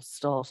there's a false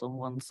start on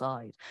one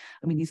side.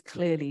 I mean, he's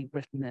clearly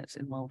written it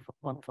in one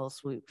fell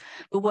swoop.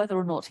 But whether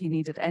or not he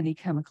needed any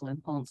chemical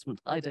enhancement,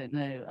 I don't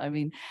know. I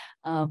mean,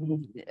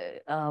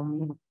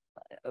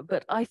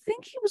 but I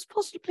think he was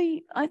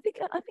possibly, I think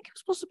he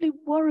was possibly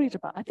worried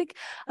about. I think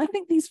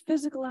these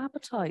physical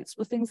appetites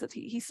were things that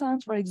he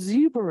sounds very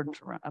exuberant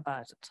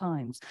about at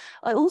times.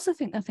 I also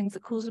think they're things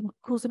that cause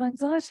him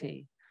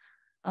anxiety,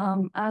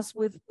 as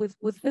with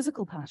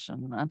physical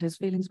passion and his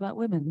feelings about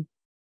women.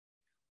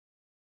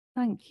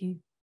 Thank you.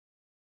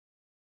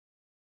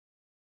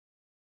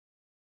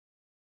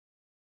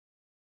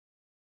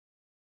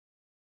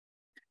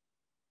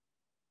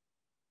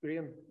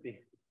 Graham,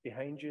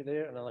 behind you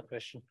there, another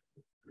question.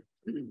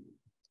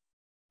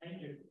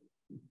 Thank you.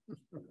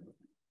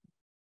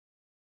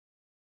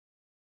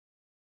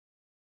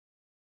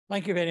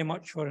 Thank you very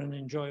much for an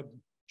enjoyable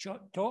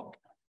talk.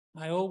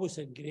 I always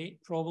had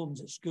great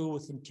problems at school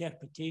with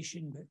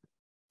interpretation, but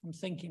I'm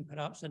thinking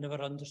perhaps I never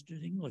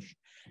understood English.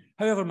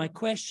 However, my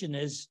question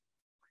is,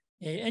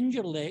 in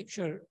your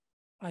lecture,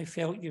 I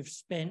felt you've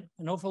spent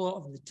an awful lot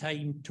of the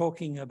time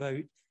talking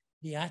about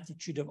the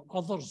attitude of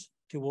others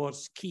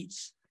towards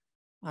Keats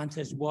and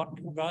his work,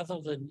 rather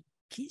than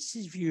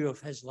Keats's view of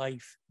his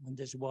life and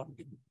his work.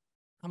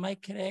 Am I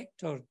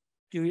correct? Or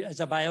as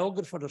a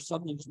biographer of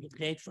someone who's been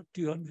dead for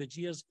 200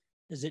 years,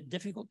 is it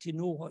difficult to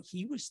know what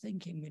he was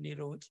thinking when he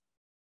wrote?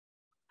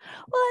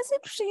 Well, it's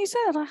interesting you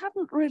said. I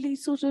hadn't really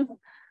thought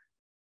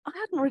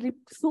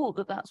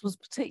that was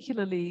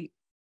particularly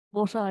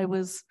what I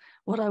was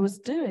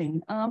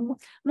doing.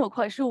 Not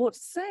quite sure what to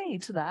say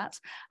to that.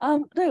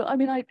 No, I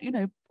mean, you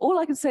know, all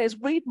I can say is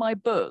read my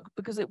book,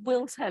 because it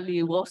will tell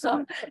you what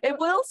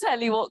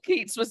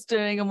Keats was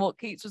doing and what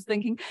Keats was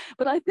thinking.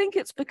 But I think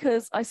it's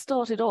because I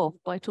started off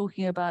by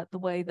talking about the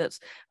way that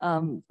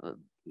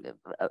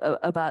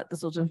about the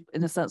sort of,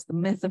 in a sense, the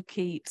myth of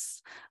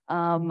Keats,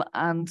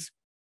 and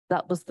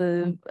that was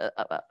the,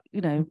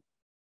 you know,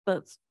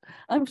 but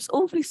I'm just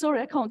awfully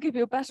sorry I can't give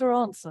you a better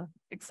answer,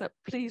 except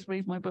please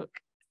read my book.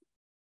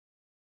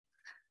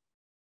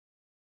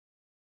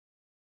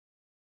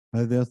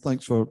 Hi there,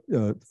 thanks for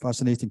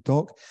fascinating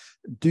talk.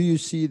 Do you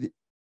see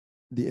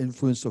the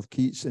influence of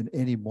Keats in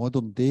any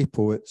modern day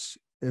poets?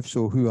 If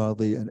so, who are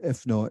they? And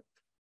if not,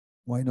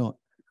 why not?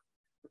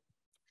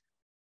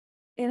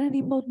 In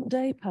any modern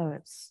day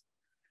poets?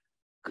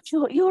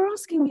 You're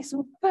asking me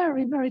some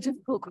very, very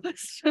difficult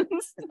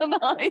questions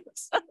tonight.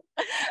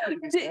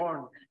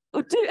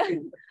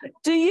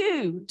 Do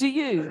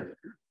you?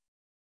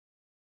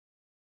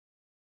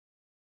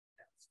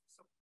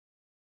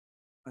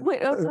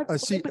 Wait, I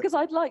see, because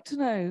I'd like to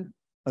know.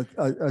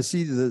 I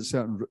see that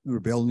certain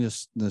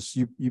rebelliousness.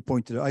 You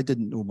pointed out, I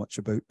didn't know much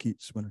about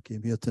Keats when I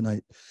came here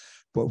tonight,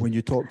 but when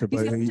you talked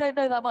about, you don't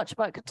know that much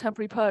about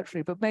contemporary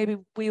poetry, but maybe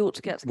we ought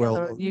to get together.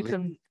 Well, and you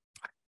can,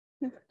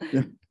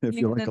 if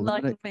you like,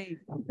 enlighten me.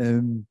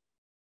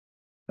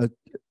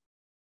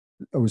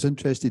 I was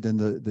interested in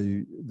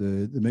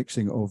the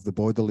mixing of the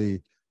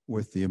bodily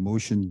with the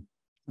emotion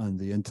and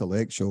the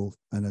intellectual,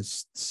 and I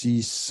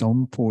see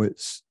some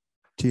poets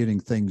tearing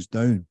things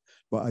down,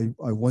 but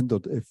I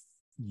wondered if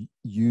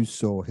you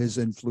saw his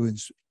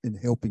influence in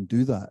helping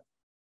do that.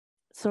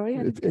 Sorry,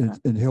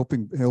 in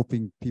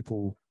helping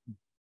people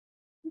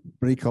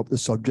break up the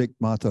subject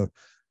matter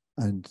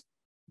and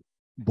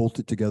bolt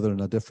it together in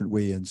a different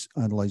way and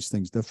analyze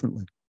things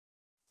differently.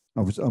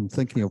 I'm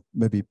thinking of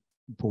maybe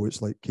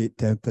poets like Kate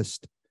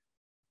Tempest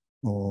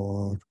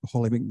or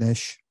Holly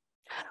McNish.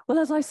 Well,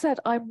 as I said,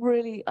 I'm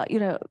really,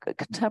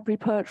 contemporary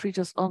poetry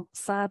just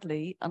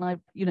sadly, and I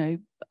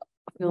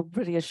feel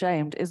pretty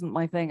ashamed, isn't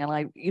my thing.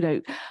 And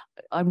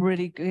I'm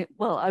really,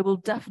 well, I will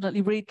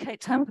definitely read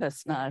Kate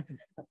Tempest now.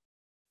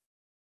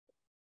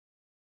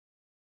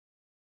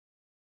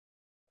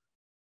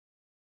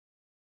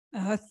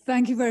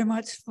 Thank you very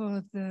much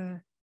for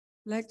the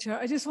lecture.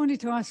 I just wanted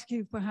to ask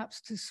you perhaps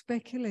to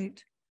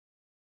speculate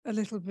a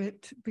little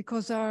bit,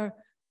 because our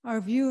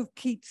view of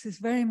Keats is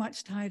very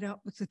much tied up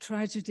with the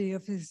tragedy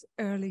of his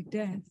early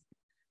death.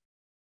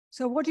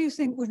 So what do you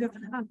think would have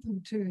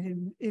happened to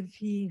him if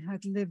he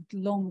had lived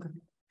longer?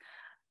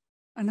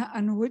 And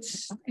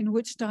in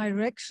which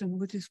direction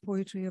would his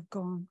poetry have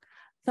gone?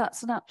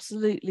 That's an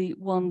absolutely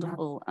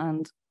wonderful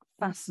and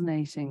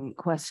fascinating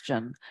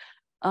question.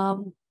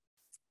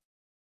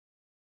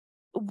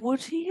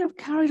 Would he have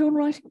carried on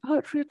writing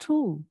poetry at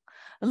all?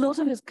 A lot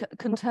of his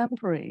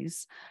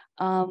contemporaries,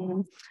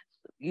 people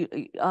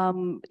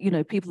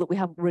that we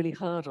haven't really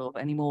heard of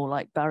anymore,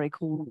 like Barry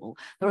Cornwall.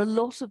 There are a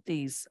lot of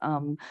these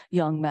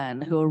young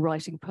men who are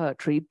writing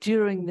poetry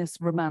during this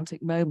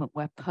romantic moment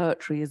where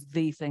poetry is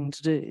the thing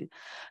to do,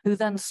 who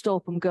then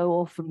stop and go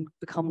off and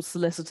become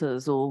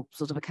solicitors or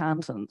sort of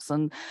accountants.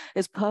 And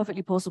it's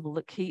perfectly possible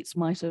that Keats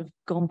might have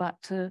gone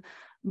back to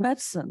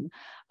medicine.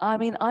 I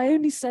mean, I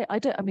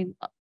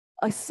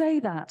say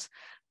that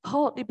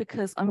partly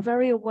because I'm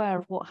very aware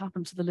of what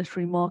happened to the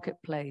literary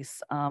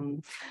marketplace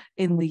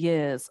in the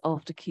years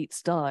after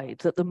Keats died,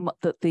 that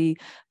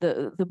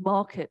the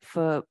market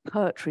for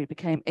poetry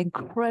became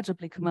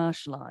incredibly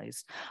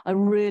commercialized. I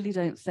really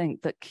don't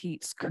think that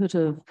Keats could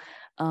have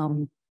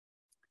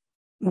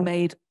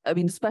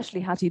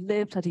especially had he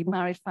lived, had he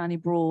married Fanny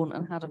Brawne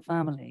and had a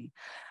family,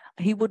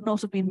 he would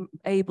not have been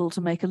able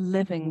to make a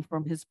living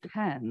from his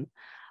pen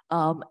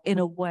in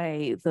a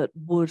way that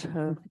would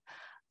have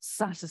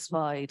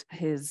satisfied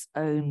his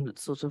own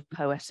sort of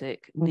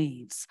poetic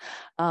needs.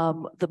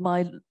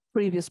 My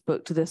previous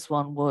book to this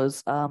one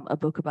was a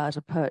book about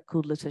a poet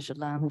called Letitia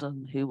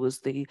Landon, who was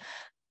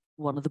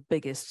one of the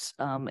biggest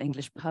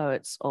English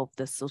poets of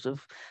this sort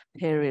of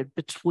period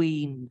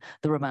between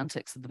the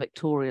Romantics and the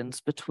Victorians,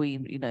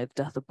 between, the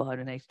death of Byron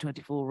in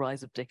 1824,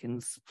 rise of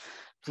Dickens,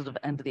 sort of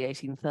end of the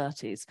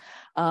 1830s.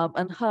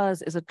 And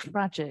hers is a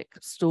tragic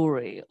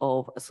story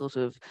of a sort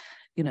of,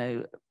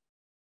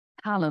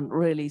 talent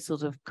really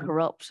sort of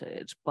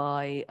corrupted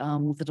by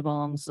the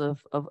demands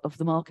of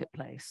the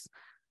marketplace.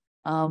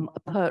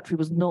 Poetry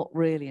was not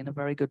really in a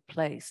very good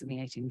place in the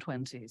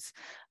 1820s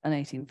and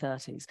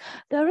 1830s.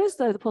 There is,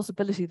 though, the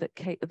possibility that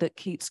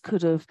Keats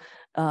could have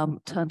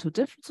turned to a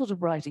different sort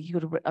of writer. He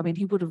would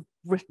have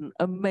written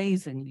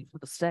amazingly for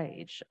the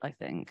stage, I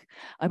think.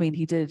 I mean,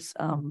 he did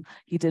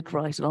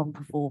write an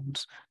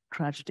unperformed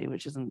tragedy,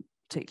 which isn't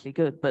particularly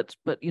good, but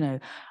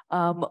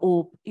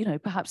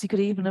perhaps he could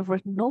even have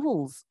written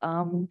novels.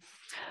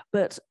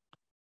 But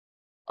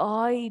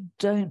I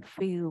don't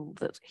feel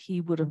that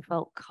he would have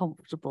felt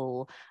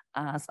comfortable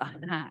as a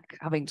hack,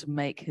 having to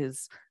make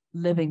his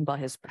living by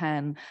his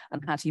pen.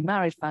 And had he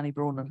married Fanny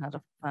Brawne and had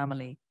a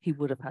family, he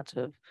would have had to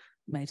have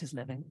made his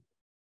living.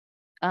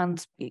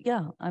 And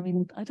yeah, I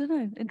don't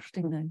know,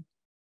 interesting though.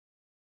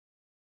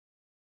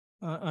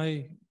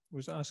 I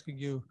was asking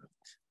you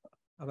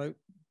about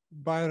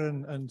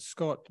Byron and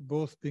Scott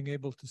both being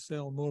able to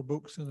sell more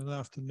books in an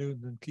afternoon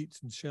than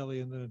Keats and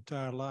Shelley in their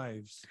entire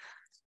lives.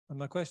 And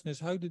my question is,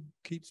 how did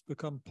Keats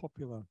become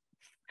popular?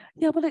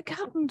 Yeah, well, it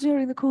happened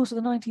during the course of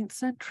the 19th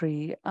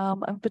century,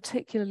 and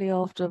particularly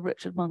after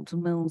Richard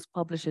Monckton Milnes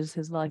publishes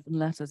his Life and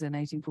Letters in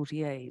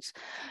 1848.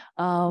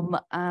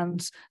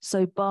 And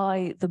so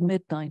by the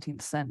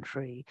mid-19th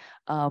century,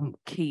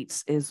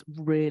 Keats is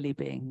really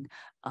being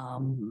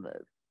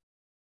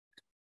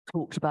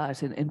talked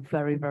about in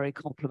very, very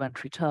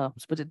complimentary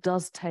terms. But it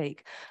does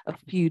take a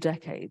few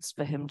decades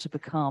for him to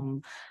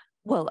become,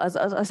 well, as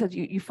I said,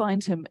 you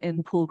find him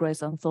in Paul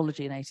Gray's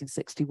anthology in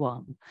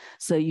 1861.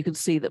 So you can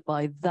see that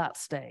by that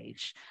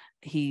stage,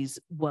 he's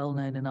well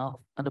known enough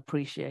and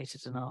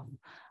appreciated enough.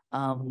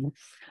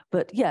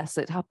 But yes,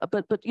 it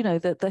happened. But you know,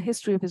 the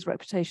history of his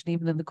reputation,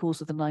 even in the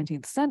course of the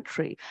 19th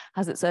century,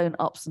 has its own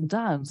ups and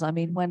downs. I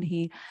mean, when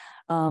his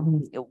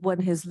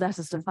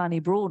letters to Fanny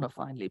Brawne are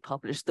finally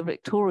published, the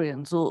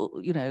Victorians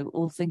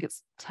all think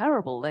it's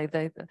terrible. They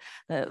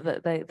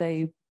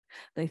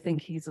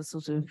think he's a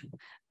sort of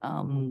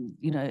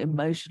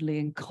emotionally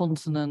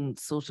incontinent,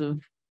 sort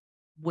of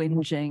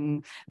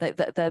whinging.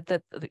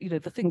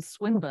 The things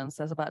Swinburne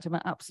says about him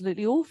are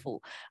absolutely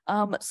awful.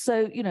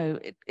 So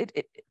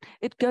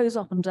it goes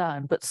up and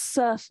down, but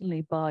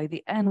certainly by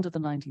the end of the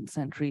 19th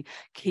century,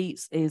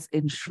 Keats is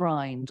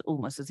enshrined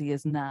almost as he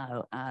is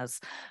now as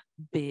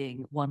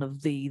being one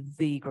of the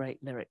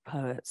great lyric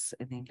poets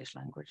in the English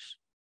language.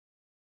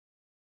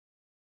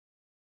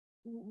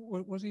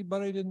 Was he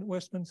buried in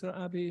Westminster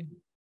Abbey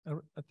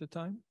at the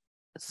time?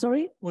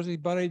 Sorry? Was he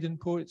buried in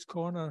Poets'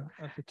 Corner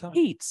at the time?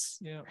 Keats.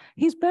 Yeah.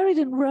 He's buried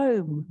in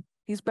Rome.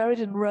 He's buried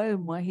in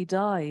Rome where he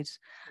died,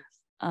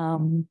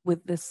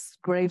 with this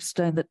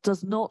gravestone that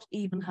does not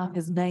even have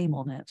his name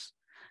on it.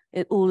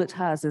 All it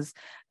has is,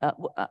 the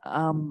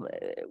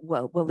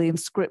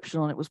inscription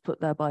on it was put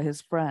there by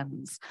his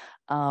friends,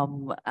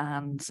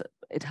 and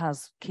it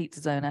has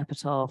Keats's own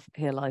epitaph.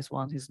 Here lies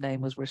one whose name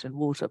was written in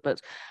water.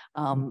 But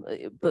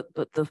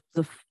the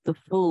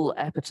full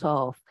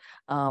epitaph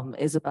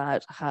is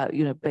about how,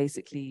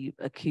 basically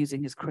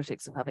accusing his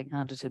critics of having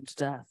handed him to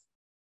death.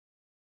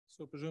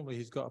 So presumably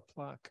he's got a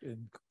plaque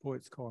in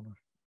Poets' Corner.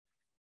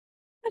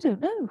 I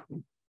don't know.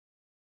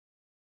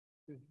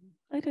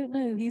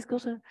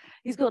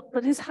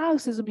 But his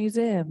house is a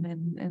museum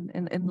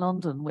in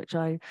London, which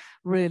I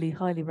really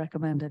highly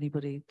recommend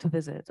anybody to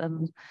visit.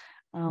 And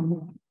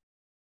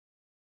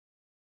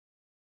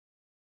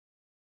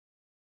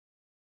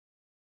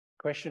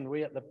question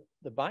way at the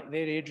back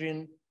there,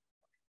 Adrian.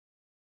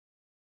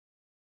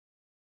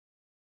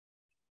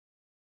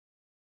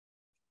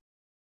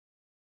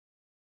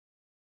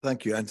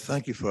 Thank you, and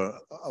thank you for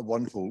a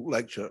wonderful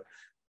lecture.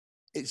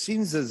 It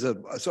seems there's a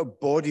sort of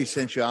body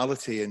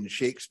sensuality in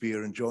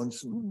Shakespeare and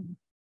Johnson,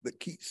 but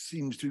Keats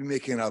seems to be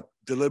making a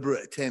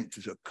deliberate attempt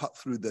to sort of cut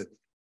through the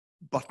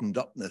buttoned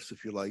upness,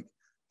 if you like,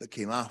 that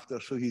came after.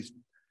 So he's,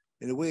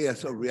 in a way, a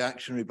sort of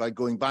reactionary by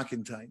going back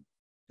in time.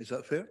 Is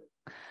that fair?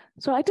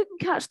 So I didn't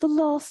catch the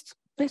last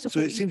bit of. So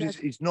it seems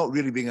he's not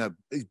really being a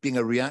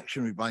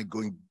reactionary by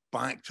going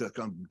back to a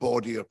kind of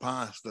body or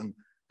past. And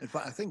in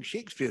fact, I think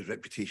Shakespeare's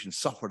reputation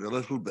suffered a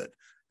little bit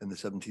in the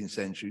 17th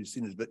century. He's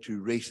seen as a bit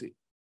too racy.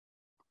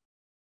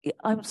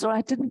 I'm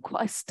sorry,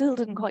 I still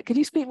didn't quite. Can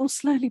you speak more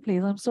slowly,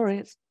 please? I'm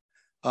sorry.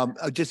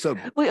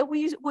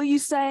 Were you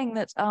saying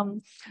that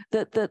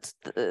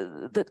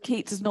that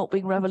Keats is not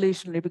being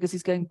revolutionary because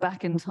he's going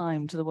back in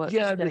time to the work?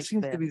 Yeah, there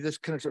seems to be this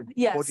kind of,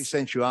 body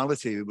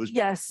sensuality. It was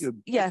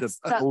an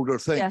older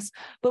thing. Yes,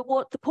 but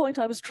what the point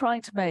I was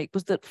trying to make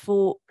was that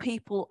for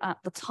people at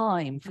the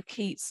time, for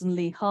Keats and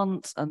Leigh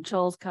Hunt and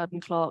Charles Cowden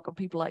Clarke and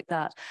people like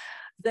that,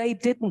 they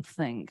didn't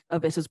think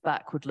of it as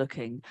backward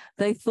looking.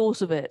 They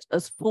thought of it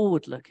as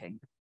forward looking.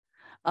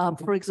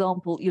 For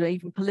example,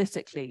 even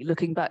politically,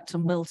 looking back to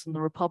Milton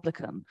the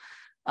Republican,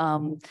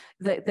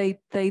 they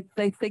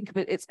think of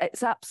it,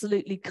 it's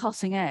absolutely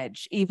cutting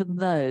edge, even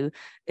though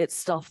it's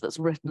stuff that's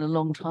written a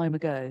long time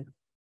ago.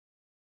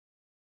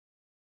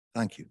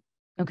 Thank you.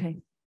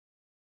 Okay.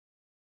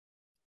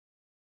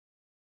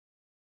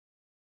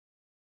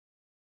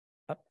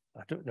 I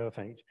don't know if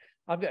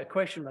I've got a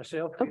question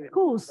myself. Of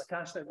course.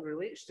 Lucasta, that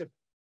relates to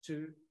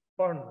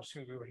Burns,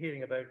 who we were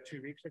hearing about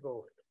 2 weeks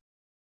ago,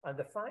 and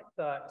the fact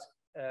that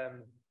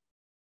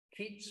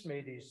Keats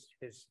made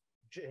his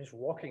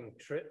walking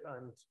trip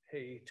and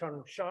he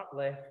turned sharp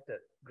left at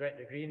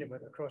Gretna Green and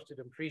went across to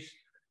Dumfries,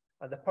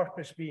 and the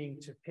purpose being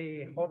to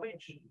pay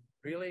homage,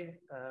 really,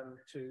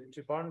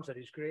 to Burns at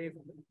his grave.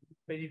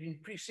 But he'd been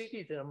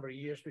preceded a number of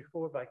years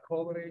before by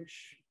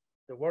Coleridge,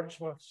 the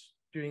Wordsworths,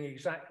 doing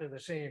exactly the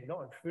same, not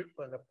on foot,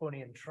 but on a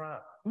pony and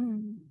trap.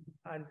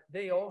 And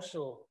they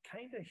also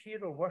kind of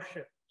hero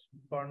worshipped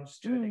Burns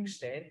to an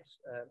extent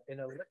in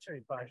a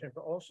literary fashion,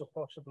 but also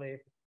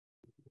possibly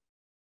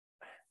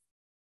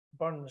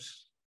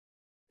Burns,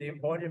 the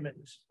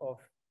embodiment of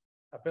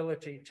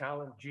ability,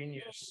 talent,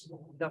 genius,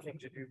 nothing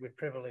to do with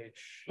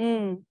privilege,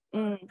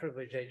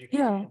 privileged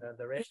education and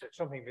the rest. It's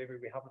something maybe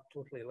we haven't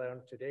totally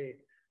learned today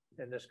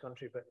in this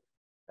country, but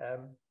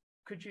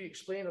could you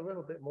explain a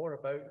little bit more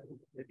about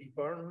the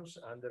Burns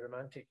and the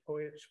Romantic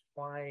poets,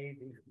 why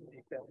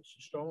they felt so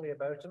strongly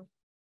about him?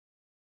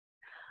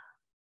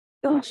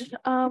 Gosh,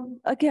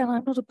 again,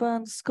 I'm not a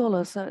Burns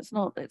scholar, so it's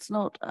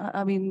not,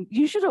 I mean,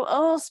 you should have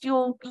asked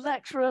your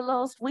lecturer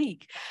last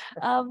week.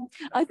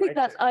 I think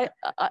that's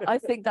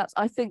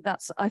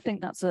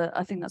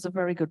a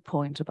very good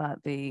point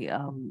about the,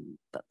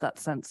 that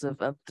sense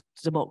of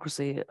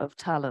democracy of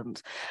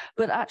talent.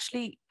 But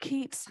actually,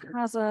 Keats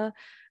has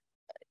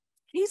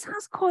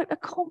quite a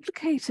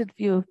complicated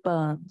view of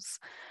Burns.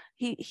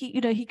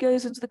 He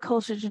goes into the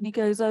cottage and he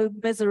goes, "Oh,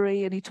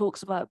 misery," and he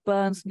talks about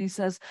Burns and he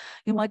says,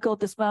 "Oh my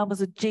God, this man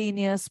was a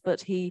genius,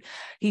 but he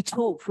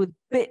talked with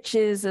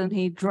bitches and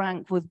he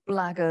drank with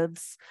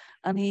blackguards."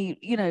 And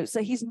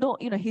so he's not,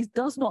 he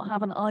does not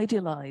have an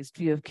idealized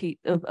view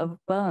of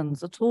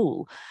Burns at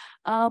all.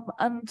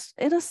 And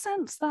in a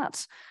sense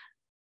that,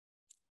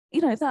 I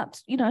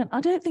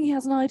don't think he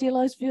has an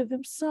idealized view of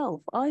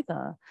himself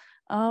either.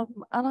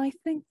 And I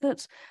think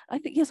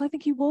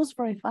he was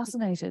very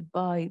fascinated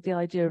by the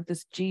idea of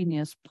this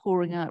genius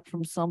pouring out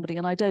from somebody.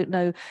 And I don't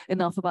know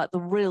enough about the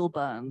real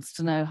Burns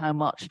to know how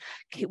much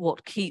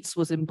what Keats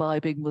was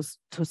imbibing was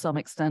to some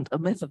extent a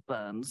myth of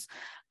Burns.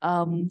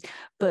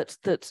 But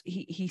that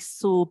he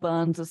saw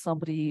Burns as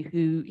somebody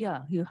who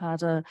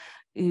had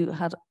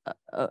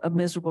a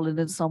miserable and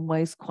in some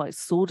ways quite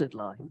sordid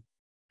life.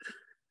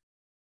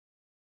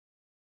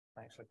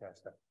 Thanks,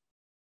 Lucasta.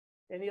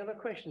 Any other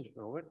questions,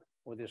 Robert?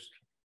 Or this?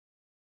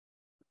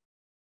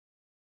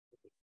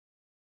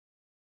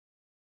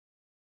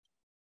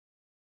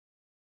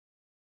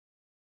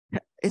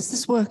 Is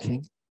this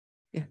working?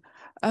 Yeah.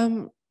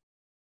 I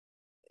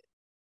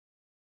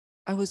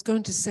was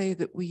going to say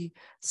that we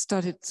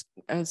studied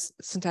as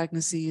St.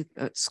 Agnes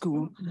at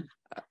school,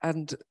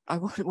 and I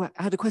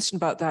had a question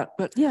about that.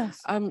 But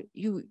yes,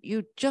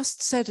 you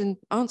just said in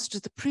answer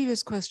to the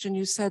previous question,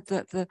 you said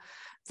that the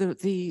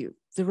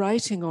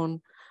writing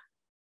on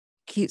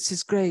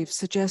Keats's grave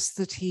suggests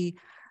that he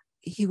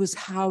was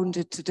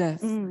hounded to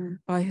death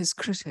by his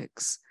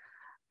critics.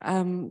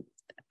 That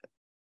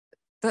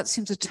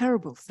seems a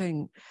terrible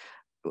thing.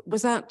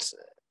 Was that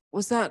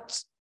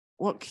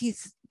what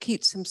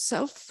Keats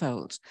himself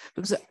felt?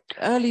 Because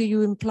earlier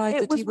you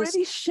implied that he was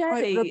really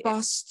quite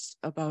robust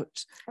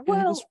about.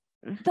 Well,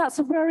 that's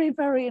a very,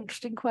 very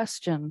interesting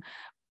question.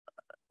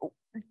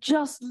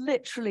 Just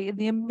literally in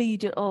the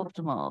immediate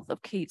aftermath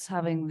of Keats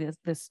having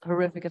this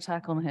horrific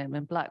attack on him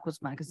in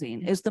Blackwood's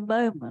magazine is the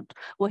moment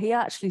where he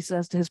actually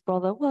says to his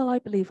brother, "Well, I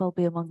believe I'll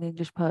be among the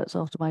English poets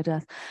after my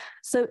death."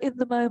 So in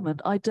the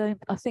moment, I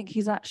think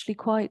he's actually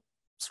quite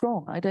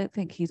strong. I don't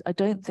think it's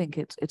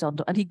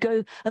under, and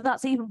and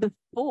that's even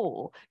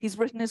before he's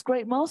written his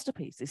great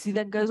masterpieces. He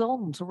then goes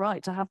on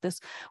to have this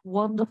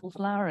wonderful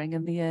flowering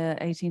in the year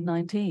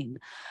 1819.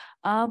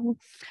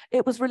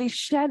 It was really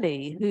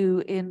Shelley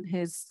who, in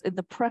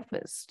the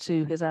preface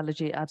to his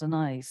elegy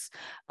Adonais,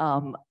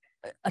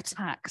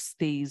 attacks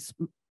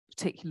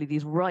particularly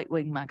these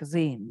right-wing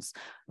magazines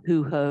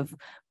who have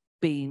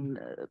been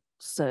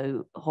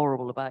so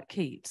horrible about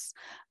Keats.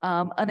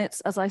 And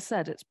it's, as I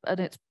said,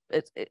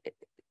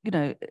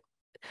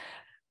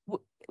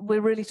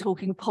 we're really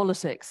talking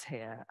politics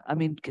here. I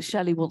mean,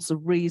 Shelley wants a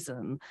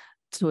reason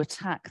to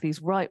attack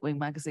these right-wing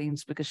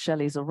magazines because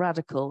Shelley's a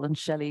radical, and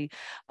Shelley,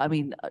 so I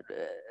mean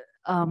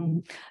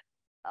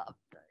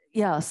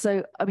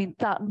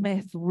that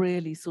myth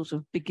really sort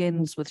of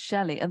begins with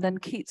Shelley, and then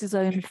Keats's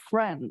own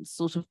friends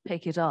sort of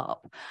pick it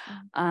up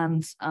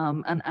and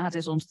add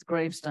it onto the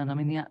gravestone. I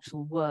mean, the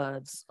actual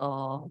words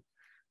are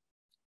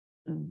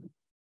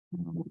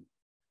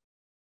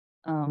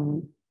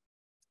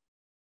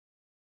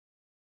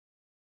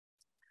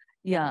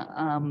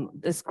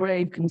this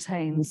grave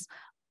contains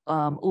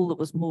all that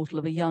was mortal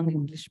of a young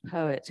English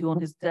poet who on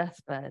his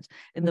deathbed,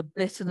 in the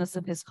bitterness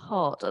of his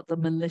heart at the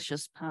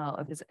malicious power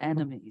of his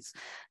enemies,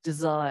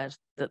 desired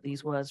that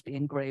these words be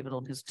engraven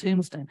on his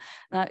tombstone.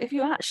 Now, if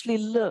you actually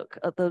look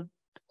at the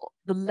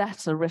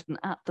letter written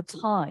at the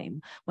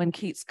time when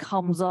Keats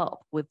comes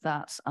up with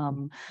that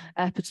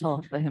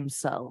epitaph for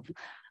himself,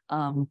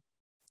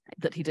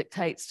 that he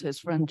dictates to his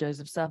friend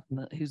Joseph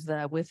Seven, who's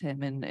there with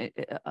him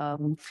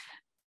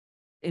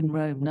in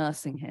Rome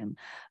nursing him.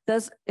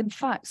 In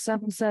fact,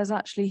 Seven says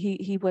actually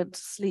he went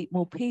to sleep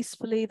more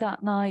peacefully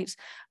that night.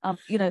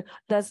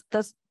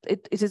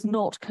 It is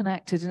not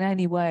connected in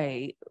any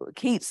way.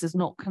 Keats is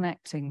not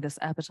connecting this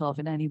epitaph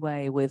in any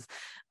way with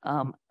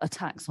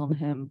attacks on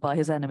him by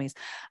his enemies.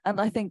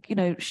 And I think,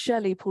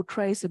 Shelley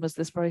portrays him as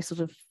this very sort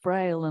of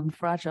frail and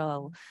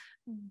fragile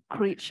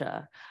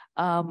creature.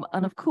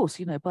 And of course,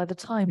 by the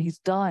time he's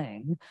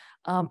dying,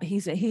 he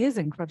is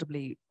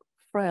incredibly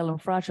frail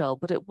and fragile,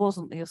 but it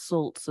wasn't the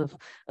assaults of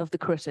the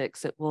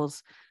critics, it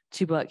was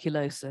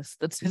tuberculosis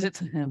that did it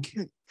to him.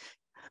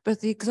 But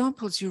the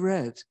examples you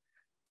read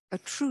are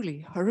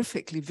truly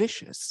horrifically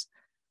vicious.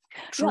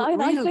 I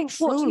think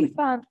what he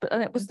found,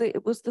 and it was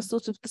the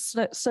sort of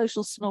the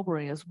social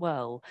snobbery as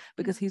well,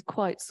 because he's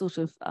quite sort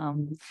of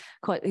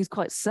he's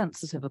quite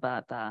sensitive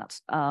about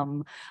that,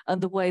 and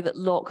the way that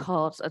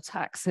Lockhart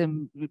attacks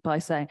him by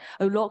saying,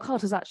 "Oh,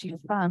 Lockhart has actually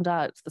found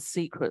out the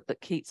secret that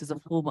Keats is a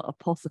former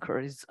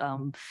apothecary's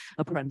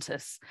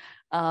apprentice,"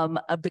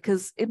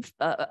 because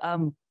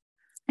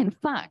in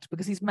fact,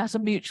 because he's met a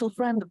mutual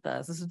friend of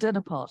theirs at a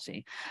dinner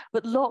party.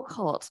 But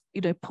Lockhart,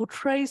 you know,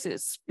 portrays it,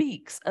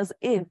 speaks as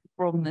if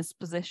from this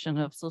position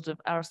of sort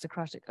of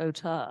aristocratic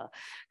auteur,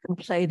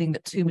 complaining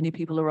that too many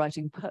people are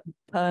writing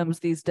poems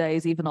these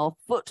days, even our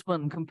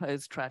footmen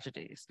compose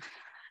tragedies.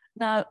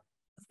 Now,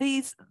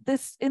 in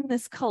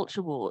this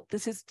culture war,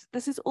 this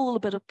is all a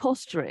bit of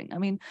posturing. I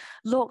mean,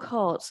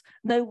 Lockhart,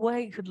 no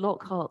way could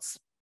Lockhart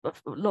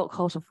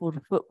afford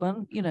a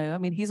footman. You know, I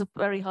mean, he's a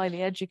very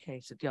highly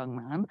educated young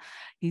man.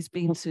 He's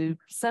been to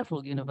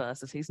several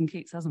universities, and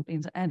Keats hasn't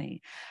been to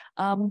any.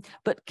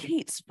 But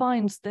Keats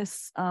finds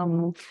this,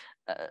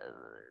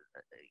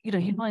 you know,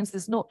 he finds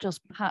this not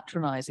just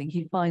patronizing,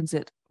 he finds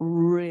it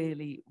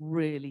really,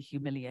 really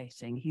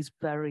humiliating. He's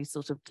very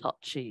sort of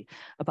touchy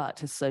about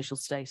his social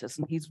status,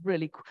 and he's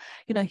really,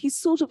 you know, he's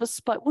sort of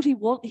he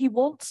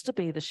wants to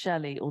be the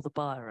Shelley or the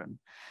Byron,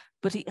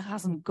 but he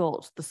hasn't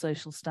got the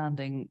social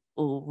standing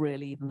or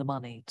really even the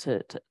money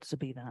to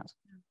be that.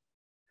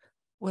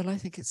 Well, I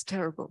think it's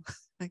terrible.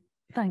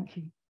 Thank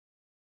you.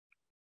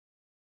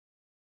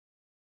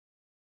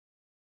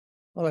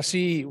 Well, I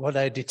see what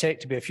I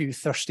detect to be a few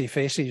thirsty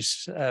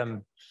faces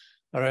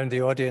around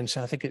the audience.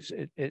 I think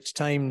it's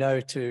time now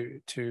to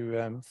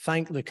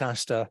thank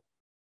Lucasta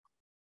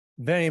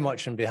very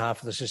much on behalf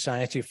of the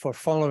Society for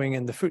following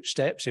in the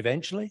footsteps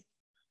eventually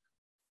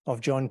of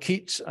John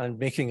Keats and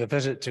making a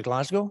visit to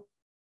Glasgow.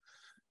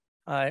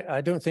 I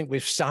don't think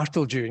we've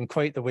startled you in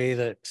quite the way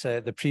that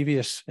the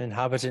previous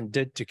inhabitant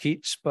did to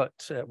Keats, but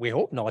we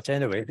hope not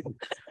anyway.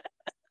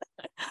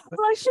 Well,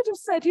 I should have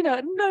said, you know,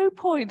 at no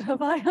point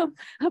have I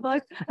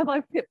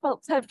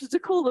felt tempted to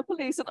call the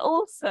police, and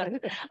also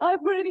I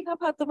really have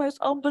had the most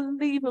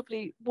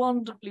unbelievably,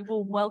 wonderfully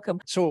warm welcome.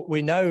 So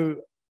we now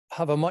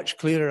have a much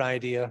clearer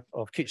idea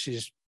of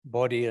Keats's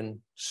body and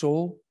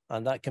soul,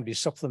 and that can be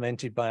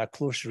supplemented by a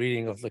close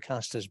reading of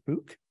Lucasta's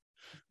book,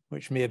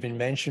 which may have been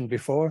mentioned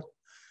before.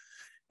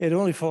 It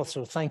only falls,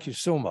 so thank you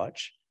so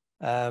much.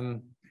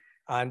 And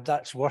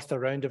that's worth a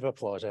round of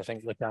applause, I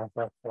think,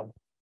 Lucasta.